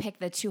 let's pick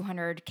the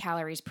 200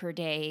 calories per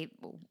day.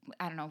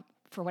 I don't know,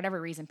 for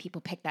whatever reason, people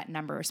pick that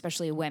number,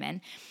 especially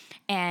women.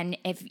 And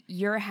if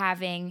you're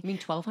having... You mean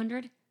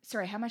 1,200?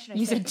 Sorry, how much did I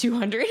You say? said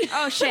 200?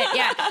 Oh, shit.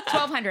 Yeah,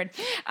 1,200.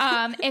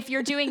 If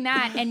you're doing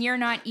that and you're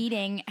not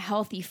eating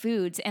healthy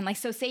foods, and like,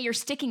 so say you're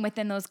sticking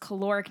within those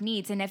caloric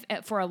needs, and if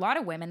for a lot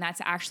of women,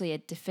 that's actually a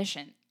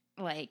deficient.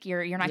 Like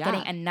you're not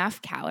getting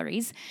enough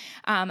calories.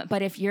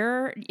 But if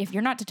you're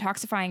not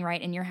detoxifying right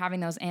and you're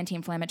having those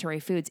anti-inflammatory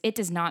foods, it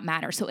does not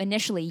matter. So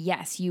initially,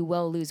 yes, you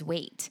will lose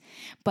weight,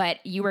 but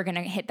you are going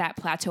to hit that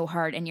plateau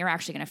hard and you're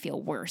actually going to feel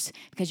worse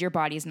because your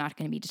body is not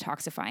going to be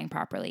detoxifying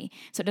properly.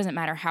 So it doesn't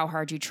matter how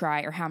hard you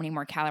try or how many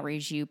more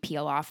calories you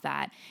peel off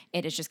that.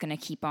 It is just going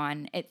to keep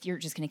on. You're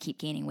just going to keep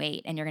gaining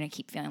weight and you're going to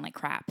keep feeling like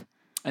crap.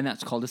 And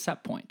that's called a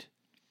set point.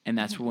 And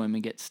that's where women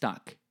get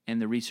stuck. And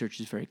the research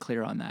is very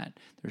clear on that.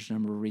 There's a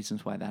number of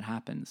reasons why that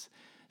happens.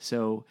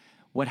 So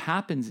what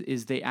happens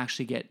is they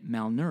actually get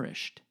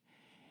malnourished.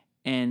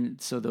 And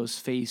so those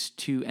phase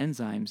 2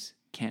 enzymes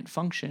can't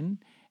function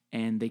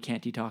and they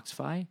can't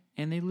detoxify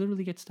and they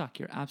literally get stuck.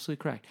 You're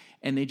absolutely correct.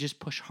 And they just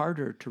push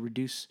harder to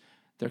reduce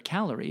their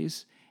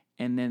calories.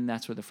 And then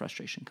that's where the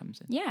frustration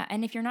comes in. Yeah.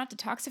 And if you're not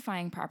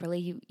detoxifying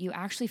properly, you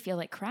actually feel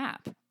like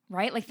crap.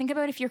 Right? Like think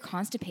about if you're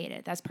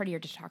constipated, that's part of your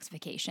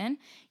detoxification.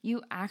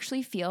 You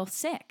actually feel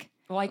sick.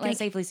 Well, I can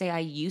safely say I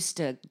used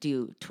to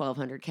do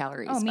 1,200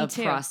 calories of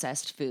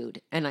processed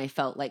food, and I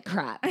felt like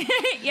crap.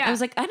 Yeah. I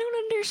was like, I don't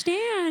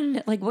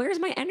understand. Like, where's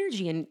my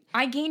energy? And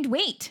I gained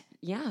weight.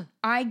 Yeah.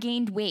 I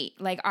gained weight.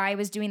 Like I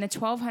was doing the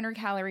 1,200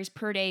 calories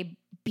per day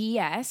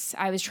BS.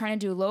 I was trying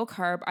to do low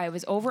carb. I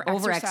was over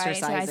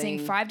exercising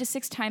 5 to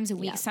 6 times a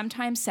week,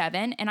 sometimes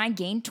 7, and I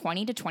gained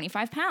 20 to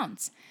 25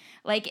 pounds.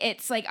 Like,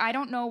 it's like, I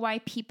don't know why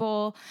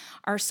people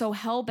are so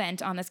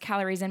hell-bent on this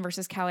calories in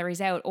versus calories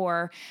out,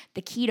 or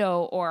the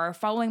keto, or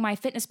following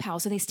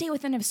MyFitnessPal, so they stay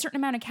within a certain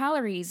amount of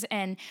calories,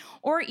 and,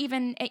 or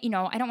even, you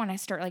know, I don't want to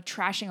start like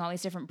trashing all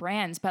these different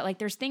brands, but like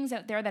there's things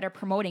out there that are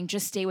promoting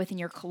just stay within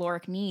your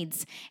caloric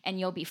needs and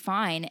you'll be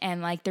fine.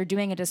 And like they're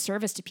doing a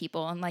disservice to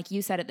people. And like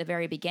you said at the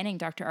very beginning,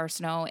 Dr.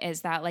 Arsenault,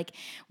 is that like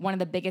one of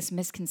the biggest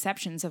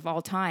misconceptions of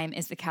all time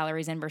is the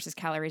calories in versus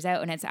calories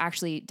out. And it's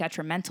actually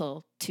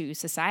detrimental to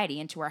society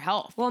and to our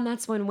health. Well, and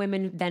that's when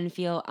women then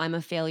feel I'm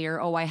a failure.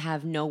 Oh, I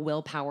have no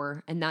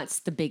willpower. And that's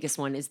the biggest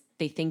one, is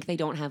they think they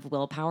don't have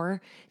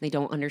willpower. They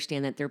don't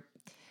understand that their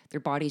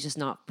body's just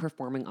not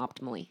performing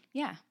optimally.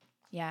 Yeah.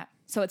 Yeah.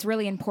 So it's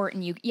really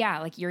important.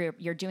 Like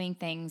you're doing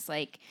things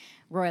like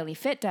Royally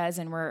Fit does,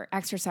 and we're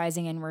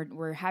exercising and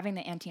we're having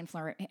the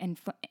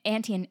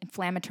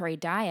anti-inflammatory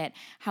diet.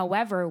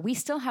 However, we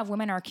still have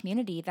women in our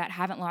community that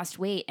haven't lost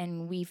weight,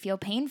 and we feel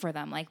pain for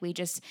them.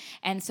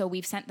 And so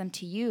we've sent them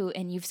to you,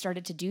 and you've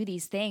started to do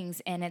these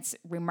things, and it's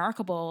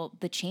remarkable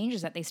the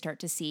changes that they start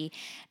to see,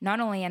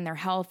 not only in their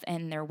health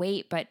and their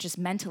weight, but just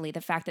mentally,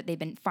 the fact that they've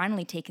been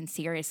finally taken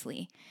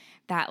seriously.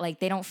 That like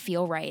they don't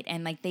feel right,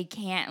 and like they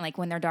can't, like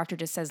when their doctor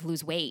just says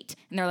lose weight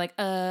and they're like,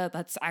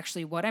 that's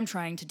actually what I'm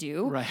trying to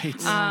do. Right. They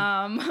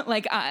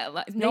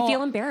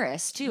feel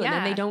embarrassed too. And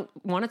then they don't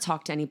want to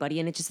talk to anybody.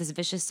 And it's just this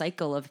vicious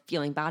cycle of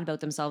feeling bad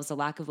about themselves, the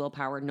lack of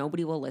willpower.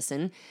 Nobody will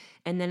listen.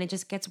 And then it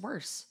just gets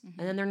worse. Mm-hmm.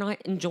 And then they're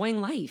not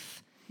enjoying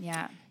life.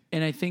 Yeah.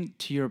 And I think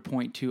to your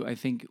point too, I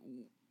think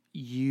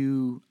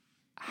you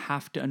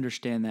have to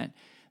understand that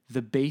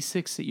the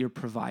basics that you're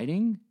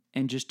providing,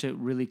 and just to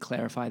really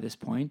clarify this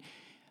point,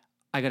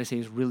 I got to say,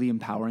 is really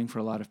empowering for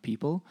a lot of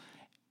people.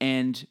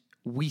 And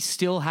we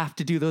still have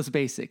to do those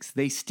basics.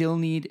 They still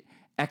need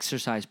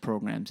exercise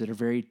programs that are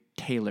very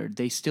tailored.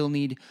 They still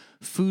need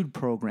food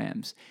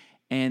programs.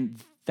 And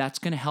that's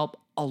going to help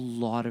a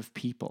lot of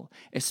people,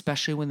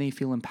 especially when they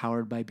feel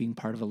empowered by being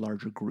part of a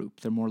larger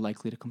group. They're more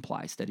likely to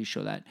comply. Studies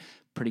show that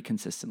pretty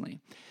consistently.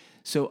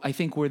 So I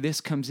think where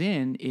this comes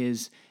in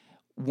is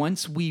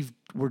once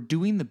we're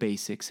doing the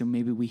basics and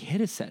maybe we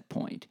hit a set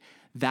point,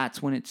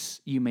 that's when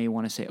you may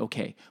want to say,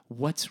 okay,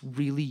 what's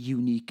really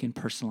unique and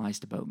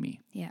personalized about me?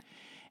 Yeah.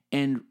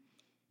 And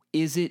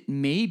is it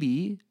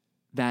maybe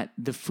that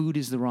the food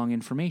is the wrong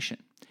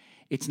information?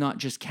 It's not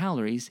just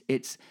calories.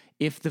 It's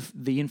if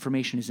the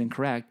information is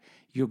incorrect,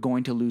 you're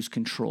going to lose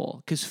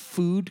control, because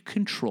food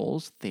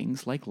controls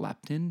things like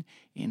leptin,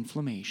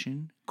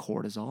 inflammation,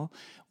 cortisol.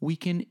 We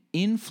can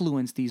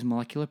influence these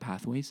molecular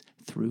pathways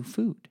through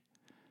food.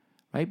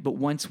 Right? But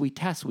once we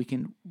test, we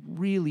can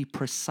really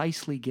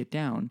precisely get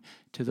down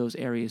to those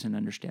areas and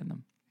understand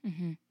them.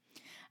 Mm-hmm.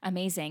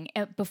 Amazing.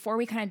 Before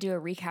we kind of do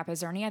a recap, is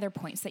there any other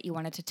points that you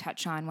wanted to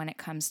touch on when it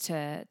comes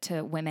to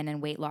women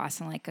and weight loss,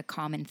 and like a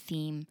common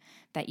theme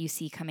that you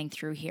see coming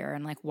through here,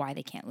 and like why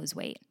they can't lose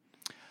weight?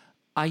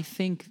 I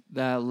think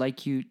that,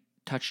 like you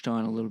touched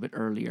on a little bit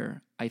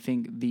earlier, I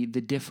think the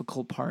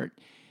difficult part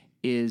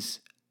is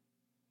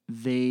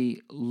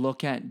they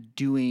look at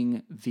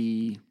doing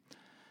the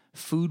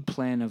food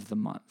plan of the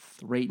month.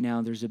 Right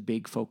now, there's a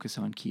big focus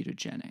on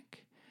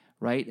ketogenic,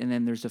 right? And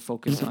then there's a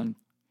focus on,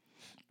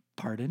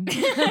 pardon?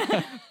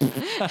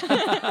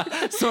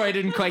 Sorry, I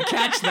didn't quite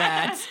catch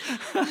that.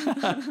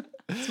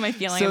 That's my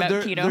feeling about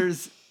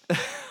keto.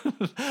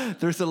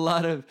 There's a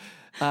lot of,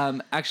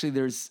 actually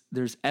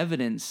there's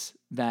evidence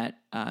that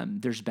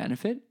there's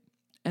benefit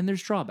and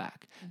there's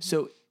drawback. Mm-hmm.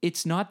 So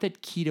it's not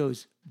that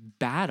keto's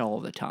bad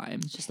all the time.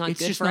 It's just not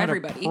good for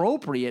everybody.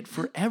 Appropriate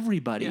for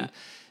everybody. Yeah.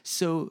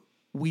 So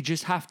we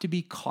just have to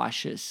be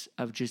cautious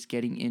of just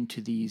getting into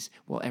these,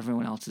 well,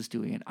 everyone else is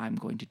doing it, I'm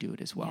going to do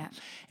it as well. Yeah.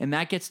 And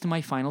that gets to my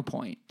final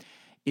point,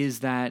 is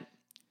that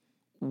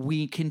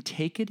we can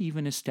take it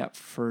even a step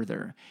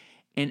further.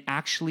 And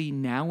actually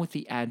now with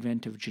the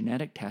advent of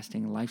genetic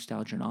testing and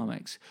lifestyle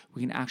genomics,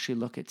 we can actually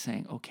look at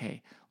saying,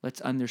 okay, let's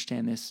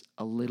understand this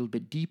a little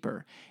bit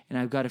deeper. And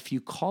I've got a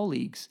few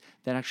colleagues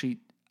that actually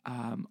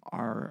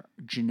are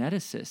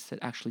geneticists that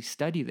actually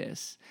study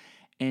this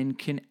and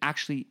can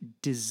actually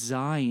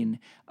design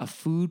a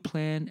food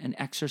plan, an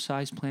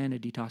exercise plan, a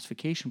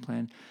detoxification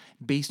plan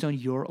based on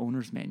your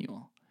owner's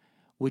manual,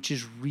 which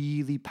is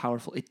really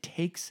powerful. It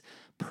takes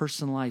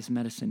personalized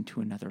medicine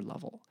to another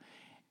level.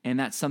 And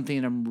that's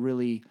something that I'm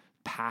really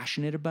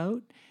passionate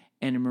about,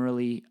 and I'm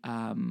really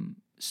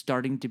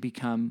starting to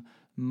become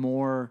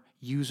more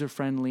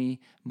user-friendly,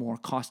 more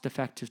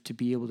cost-effective to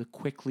be able to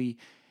quickly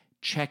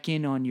check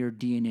in on your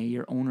DNA,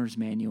 your owner's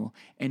manual,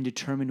 and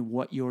determine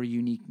what your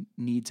unique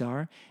needs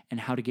are and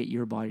how to get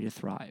your body to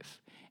thrive.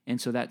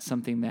 And so that's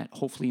something that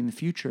hopefully in the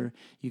future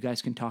you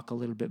guys can talk a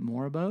little bit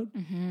more about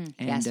and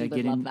yes,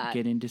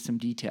 get into some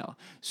detail.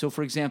 So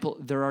for example,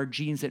 there are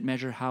genes that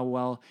measure how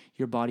well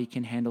your body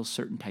can handle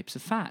certain types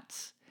of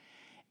fats.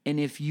 And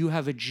if you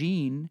have a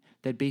gene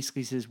that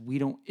basically says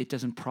it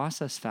doesn't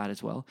process fat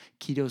as well,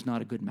 keto is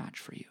not a good match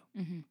for you.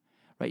 Mm-hmm.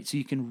 right? So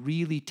you can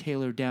really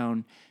tailor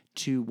down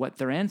to what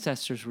their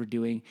ancestors were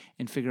doing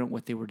and figure out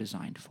what they were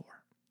designed for.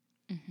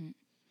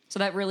 So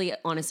that really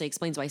honestly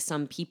explains why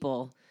some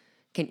people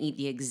can eat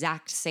the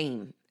exact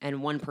same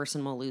and one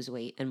person will lose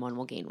weight and one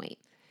will gain weight.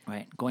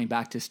 Right. Going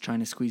back to trying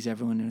to squeeze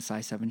everyone in a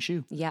size 7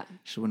 shoe. Yeah.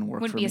 Just wouldn't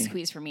work Wouldn't for be me. a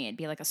squeeze for me. It'd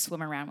be like a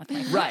swim around with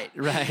my Right.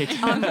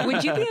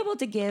 Would you be able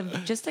to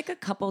give just like a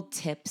couple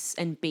tips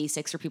and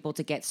basics for people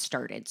to get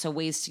started? So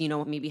ways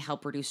to, maybe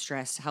help reduce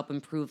stress, help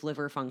improve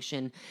liver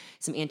function,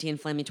 some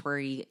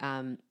anti-inflammatory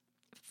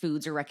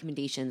foods or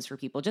recommendations for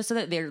people, just so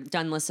that they're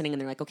done listening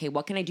and they're like, okay,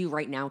 what can I do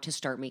right now to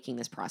start making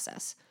this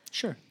process?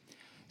 Sure.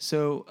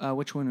 So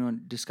which one do you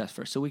want to discuss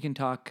first? So we can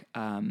talk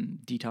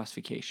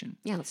detoxification.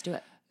 Yeah, let's do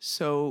it.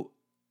 So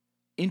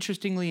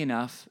interestingly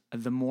enough,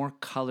 the more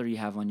color you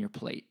have on your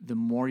plate, the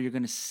more you're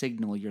going to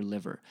signal your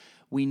liver.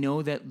 We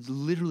know that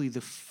literally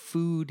the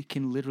food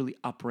can literally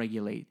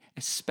upregulate,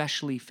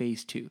 especially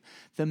phase 2.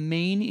 The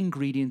main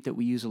ingredient that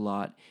we use a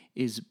lot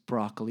is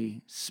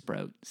broccoli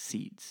sprout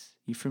seeds.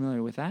 You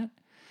familiar with that?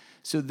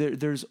 So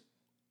there's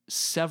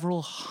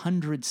several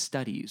hundred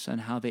studies on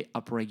how they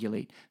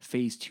upregulate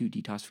phase 2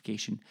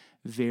 detoxification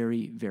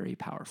very, very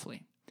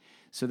powerfully.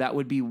 So that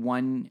would be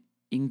one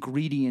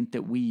ingredient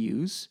that we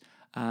use.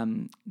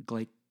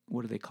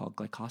 What are they called?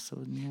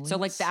 Glycosinolates? So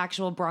like the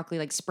actual broccoli,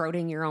 like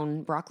sprouting your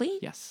own broccoli?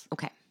 Yes.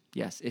 Okay.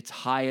 Yes. It's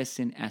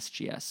highest in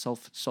SGS,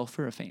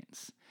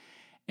 sulforaphanes.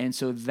 And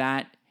so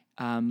that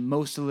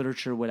most of the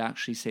literature would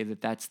actually say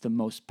that that's the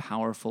most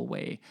powerful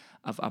way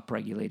of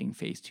upregulating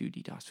phase 2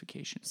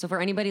 detoxification. So for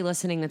anybody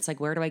listening that's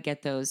like, where do I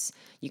get those?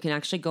 You can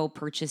actually go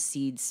purchase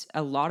seeds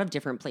a lot of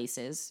different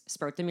places,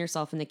 sprout them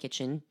yourself in the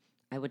kitchen.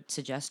 I would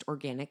suggest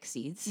organic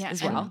seeds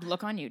as well. And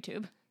look on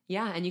YouTube.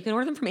 Yeah, and you can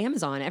order them from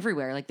Amazon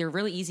everywhere. Like they're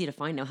really easy to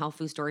find now. Health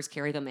food stores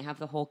carry them. They have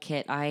the whole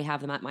kit. I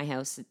have them at my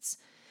house. It's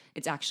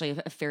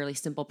actually a fairly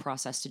simple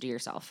process to do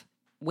yourself.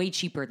 Way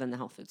cheaper than the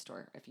health food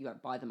store if you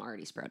buy them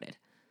already sprouted.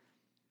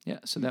 Yeah,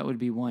 so that would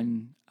be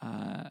one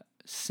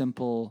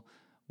simple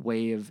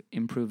way of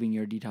improving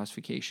your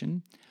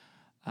detoxification.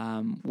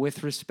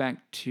 With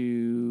respect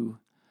to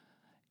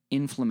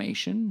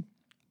inflammation,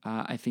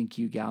 I think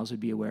you gals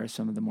would be aware of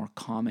some of the more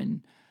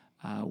common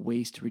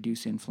ways to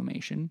reduce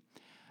inflammation.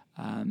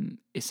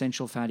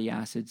 Essential fatty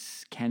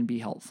acids can be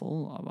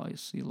helpful.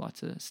 Obviously,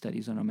 lots of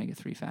studies on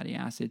omega-3 fatty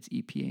acids,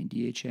 EPA and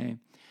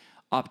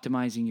DHA.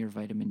 Optimizing your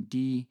vitamin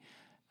D,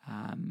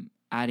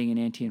 adding an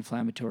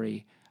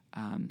anti-inflammatory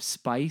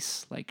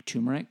spice like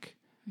turmeric,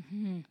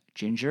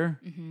 ginger,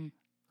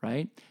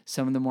 right?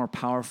 Some of the more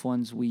powerful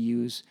ones we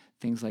use,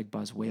 things like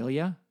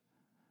boswellia.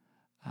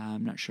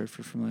 I'm not sure if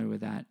you're familiar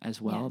with that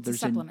as well. Yeah, it's a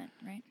supplement,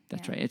 right?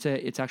 That's right.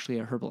 It's actually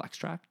a herbal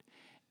extract.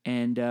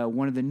 And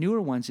one of the newer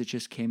ones that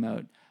just came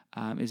out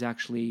is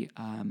actually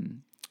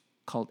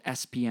called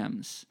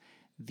SPMs.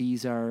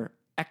 These are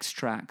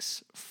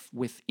extracts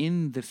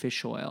within the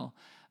fish oil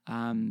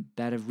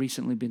that have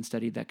recently been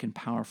studied that can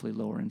powerfully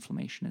lower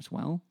inflammation as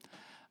well.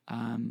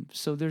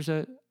 So there's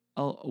a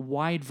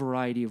wide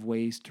variety of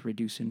ways to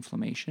reduce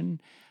inflammation,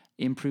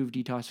 improve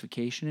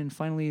detoxification, and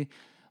finally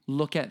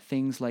look at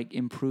things like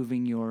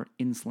improving your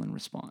insulin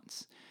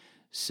response.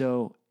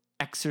 So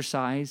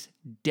exercise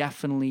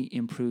definitely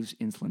improves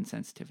insulin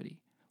sensitivity,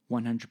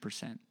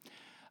 100%.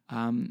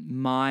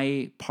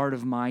 Part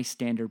of my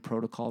standard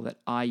protocol that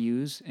I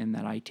use and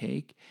that I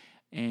take,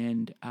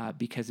 and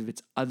because of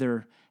its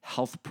other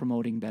health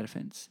promoting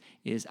benefits,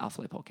 is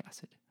alpha lipoic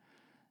acid.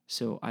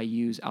 So I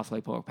use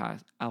alpha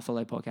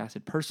lipoic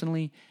acid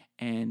personally,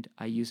 and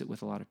I use it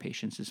with a lot of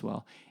patients as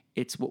well.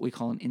 It's what we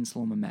call an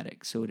insulin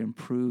mimetic. So it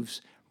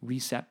improves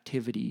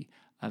receptivity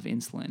of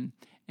insulin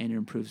and it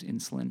improves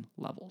insulin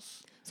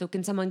levels. So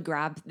can someone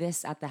grab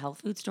this at the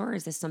health food store?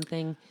 Is this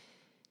something?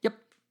 Yep.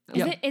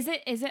 Is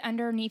it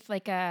underneath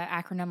like a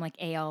acronym like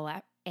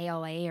ALA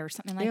or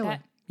something like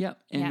that? Yeah.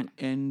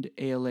 And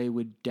ALA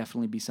would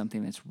definitely be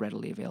something that's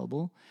readily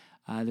available.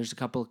 There's a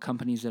couple of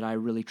companies that I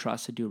really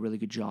trust that do a really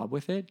good job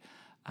with it.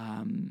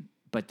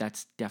 But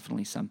that's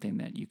definitely something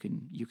that you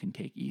can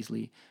take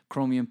easily.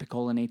 Chromium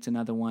picolinate's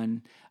another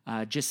one.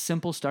 Just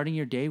simple starting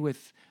your day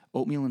with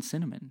oatmeal and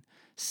cinnamon.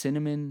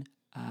 Cinnamon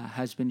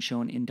has been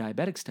shown in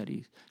diabetic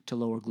studies to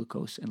lower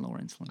glucose and lower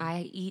insulin.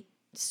 I eat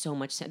so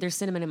much. There's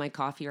cinnamon in my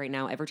coffee right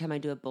now. Every time I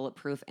do a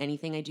bulletproof,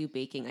 anything I do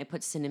baking, I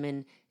put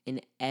cinnamon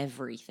in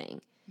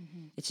everything.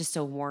 Mm-hmm. It's just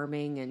so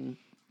warming and...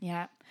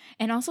 Yeah.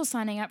 And also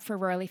signing up for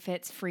Royally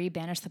Fit's free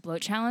Banish the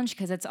Bloat challenge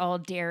because it's all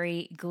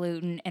dairy,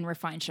 gluten, and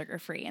refined sugar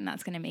free. And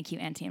that's going to make you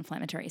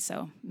anti-inflammatory.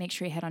 So make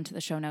sure you head onto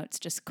the show notes.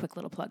 Just a quick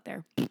little plug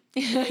there.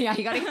 Yeah,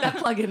 you got to get that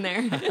plug in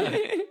there.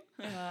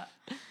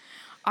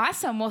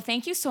 Awesome. Well,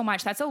 thank you so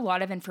much. That's a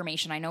lot of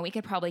information. I know we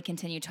could probably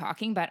continue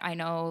talking, but I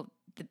know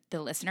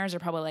the listeners are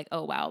probably like,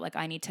 oh, wow, like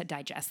I need to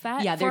digest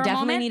that. Yeah, they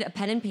definitely need a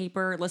pen and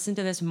paper. Listen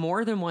to this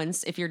more than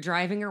once. If you're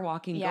driving or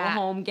walking, go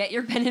home, get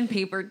your pen and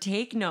paper,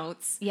 take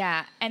notes.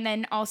 Yeah. And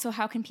then also,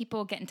 how can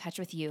people get in touch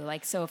with you?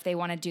 Like, so if they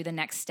want to do the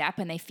next step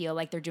and they feel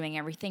like they're doing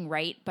everything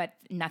right, but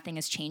nothing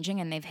is changing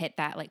and they've hit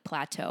that like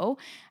plateau,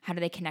 how do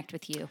they connect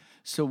with you?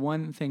 So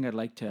one thing I'd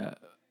like to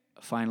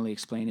finally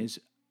explain is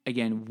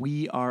again,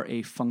 we are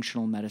a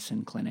functional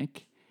medicine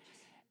clinic,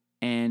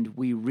 and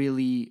we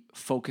really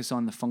focus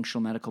on the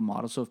functional medical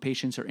model. So if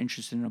patients are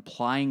interested in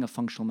applying a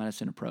functional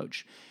medicine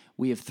approach,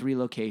 we have 3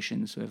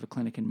 locations. We have a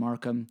clinic in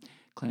Markham,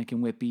 clinic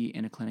in Whitby,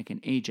 and a clinic in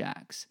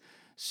Ajax.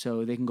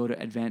 So they can go to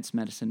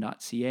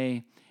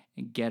advancedmedicine.ca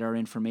and get our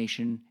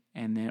information,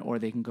 and then, or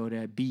they can go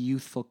to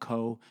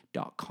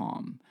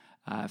beyouthfulco.com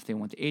if they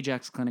want the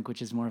Ajax clinic,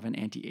 which is more of an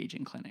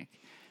anti-aging clinic.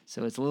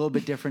 So it's a little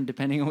bit different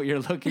depending on what you're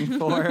looking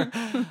for.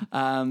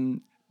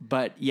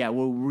 But yeah,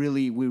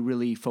 we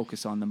really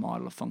focus on the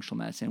model of functional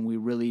medicine. We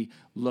really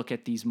look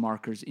at these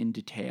markers in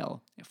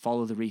detail,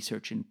 follow the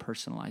research, and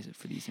personalize it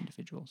for these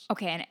individuals.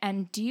 Okay,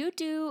 and do you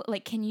do,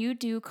 like, can you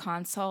do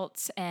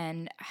consults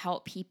and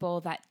help people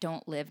that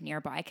don't live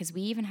nearby? Because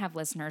we even have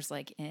listeners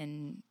like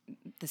in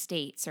the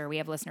States, or we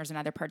have listeners in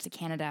other parts of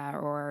Canada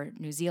or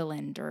New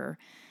Zealand, or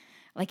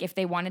like if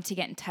they wanted to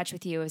get in touch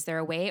with you, is there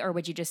a way, or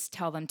would you just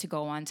tell them to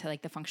go on to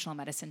like the functional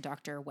medicine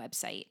doctor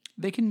website?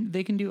 They can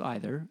do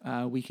either.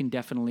 We can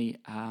definitely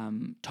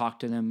talk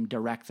to them,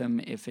 direct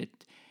them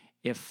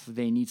if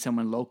they need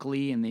someone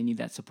locally and they need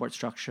that support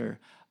structure.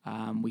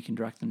 We can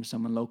direct them to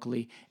someone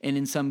locally. And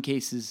in some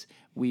cases,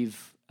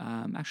 we've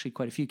actually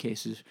quite a few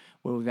cases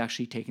where we've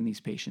actually taken these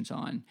patients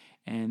on,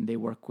 and they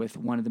work with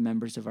one of the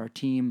members of our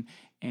team,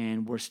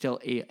 and we're still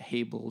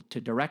able to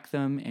direct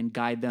them and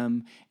guide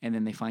them, and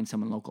then they find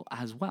someone local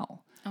as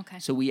well. Okay.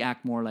 So we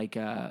act more like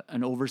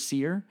an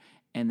overseer,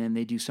 and then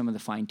they do some of the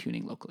fine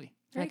tuning locally.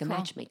 Very like cool. A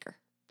matchmaker.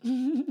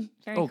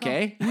 Very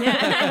okay. Cool.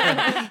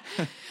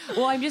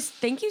 Well,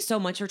 thank you so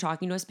much for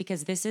talking to us,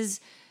 because this is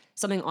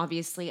something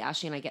obviously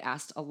Ashley and I get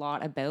asked a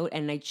lot about.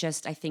 And I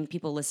think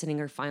people listening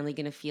are finally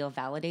going to feel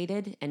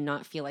validated and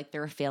not feel like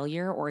they're a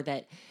failure or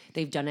that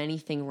they've done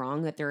anything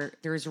wrong, that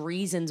there's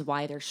reasons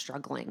why they're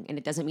struggling. And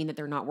it doesn't mean that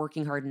they're not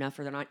working hard enough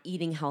or they're not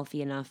eating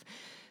healthy enough.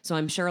 So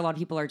I'm sure a lot of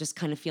people are just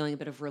kind of feeling a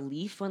bit of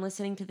relief when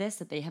listening to this,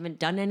 that they haven't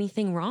done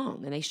anything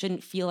wrong and they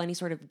shouldn't feel any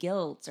sort of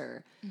guilt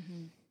or...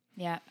 Mm-hmm.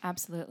 Yeah,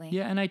 absolutely.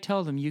 Yeah, and I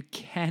tell them you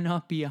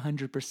cannot be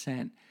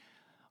 100%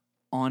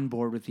 on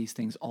board with these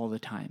things all the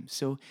time.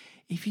 So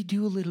if you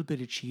do a little bit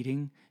of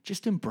cheating,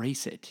 just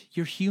embrace it.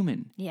 You're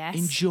human. Yes.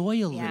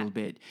 Enjoy a little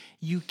bit.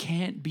 You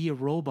can't be a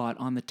robot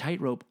on the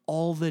tightrope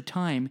all the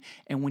time,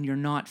 and when you're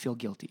not, feel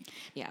guilty.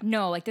 Yeah.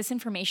 No, like this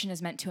information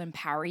is meant to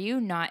empower you,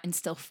 not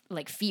instill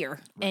like fear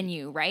in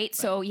you, right?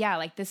 So yeah,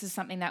 like this is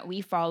something that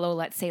we follow,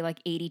 let's say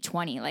like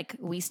 80-20. Like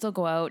we still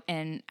go out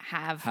and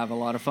have a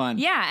lot of fun.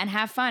 Yeah, and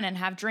have fun and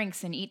have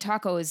drinks and eat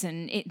tacos,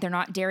 and they're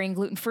not dairy and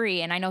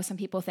gluten-free. And I know some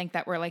people think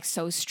that we're like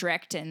so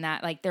strict and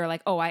that like they're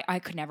like, oh, I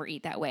could never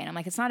eat that way. And I'm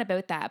like, it's not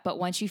about that. But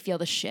once you feel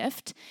the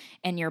shift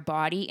in your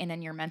body and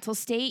in your mental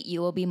state, you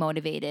will be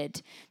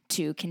motivated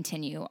to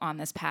continue on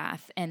this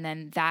path. And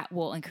then that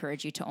will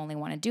encourage you to only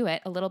want to do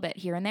it a little bit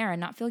here and there and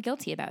not feel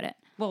guilty about it.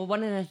 Well,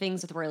 one of the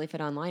things with Royally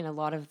Fit Online, a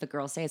lot of the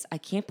girls say is, I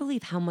can't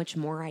believe how much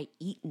more I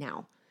eat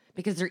now.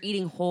 Because they're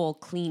eating whole,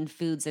 clean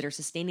foods that are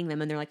sustaining them.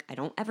 And they're like, I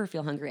don't ever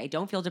feel hungry. I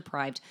don't feel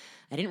deprived.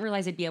 I didn't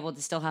realize I'd be able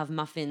to still have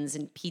muffins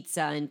and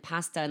pizza and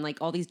pasta and like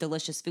all these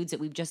delicious foods that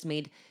we've just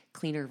made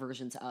cleaner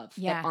versions of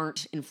that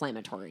aren't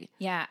inflammatory.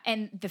 Yeah.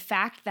 And the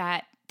fact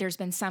that there's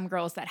been some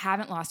girls that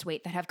haven't lost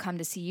weight that have come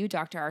to see you,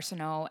 Dr.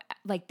 Arsenault,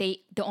 like the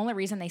only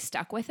reason they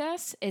stuck with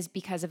us is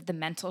because of the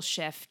mental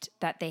shift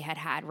that they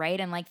had,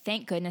 right? And like,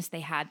 thank goodness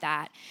they had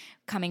that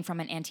coming from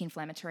an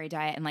anti-inflammatory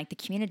diet and like the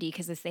community,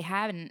 because if they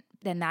haven't,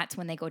 then that's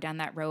when they go down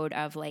that road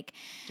of like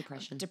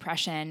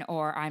depression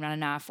or I'm not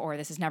enough or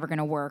this is never going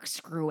to work,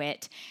 screw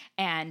it.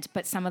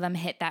 But some of them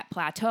hit that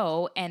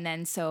plateau, and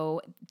then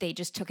so they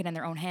just took it in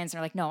their own hands. And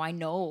they're like, no, I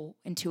know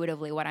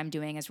intuitively what I'm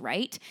doing is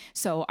right.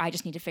 So I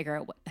just need to figure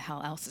out what the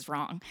hell else is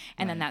wrong.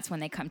 And then that's when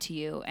they come to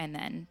you, and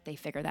then they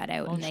figure that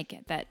out and they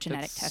get that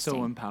genetic testing.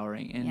 So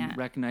empowering, and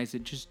recognize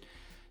it. Just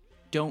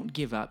don't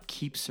give up.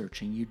 Keep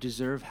searching. You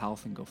deserve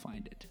health, and go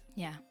find it.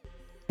 Yeah.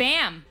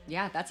 Bam.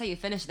 Yeah, that's how you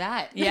finish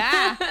that.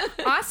 Yeah.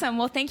 Awesome.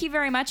 Well, thank you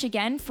very much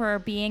again for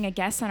being a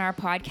guest on our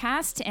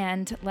podcast.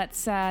 And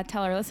let's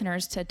tell our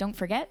listeners to don't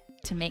forget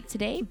to make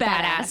today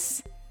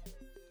badass.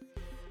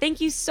 Thank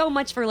you so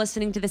much for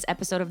listening to this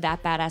episode of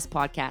That Badass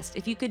Podcast.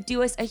 If you could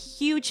do us a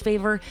huge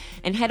favor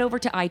and head over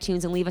to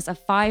iTunes and leave us a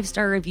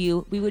 5-star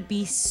review, we would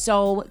be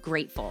so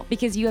grateful,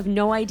 because you have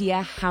no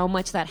idea how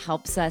much that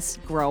helps us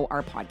grow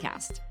our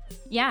podcast.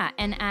 Yeah,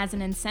 and as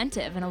an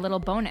incentive and a little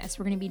bonus,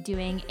 we're going to be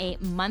doing a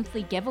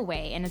monthly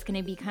giveaway, and it's going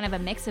to be kind of a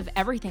mix of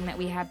everything that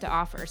we have to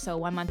offer. So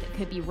one month it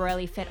could be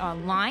Royally Fit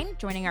Online,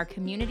 joining our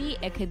community.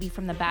 It could be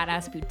from the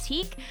Badass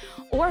Boutique,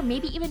 or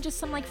maybe even just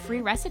some like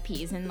free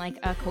recipes and like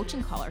a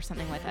coaching call or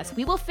something with us.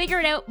 We will figure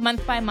it out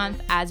month by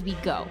month as we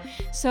go.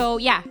 So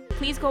yeah,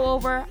 please go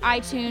over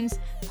iTunes,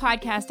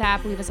 podcast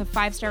app, leave us a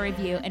 5-star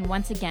review. And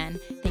once again,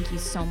 thank you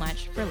so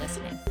much for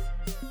listening.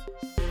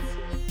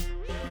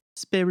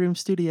 Spare Room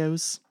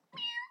Studios.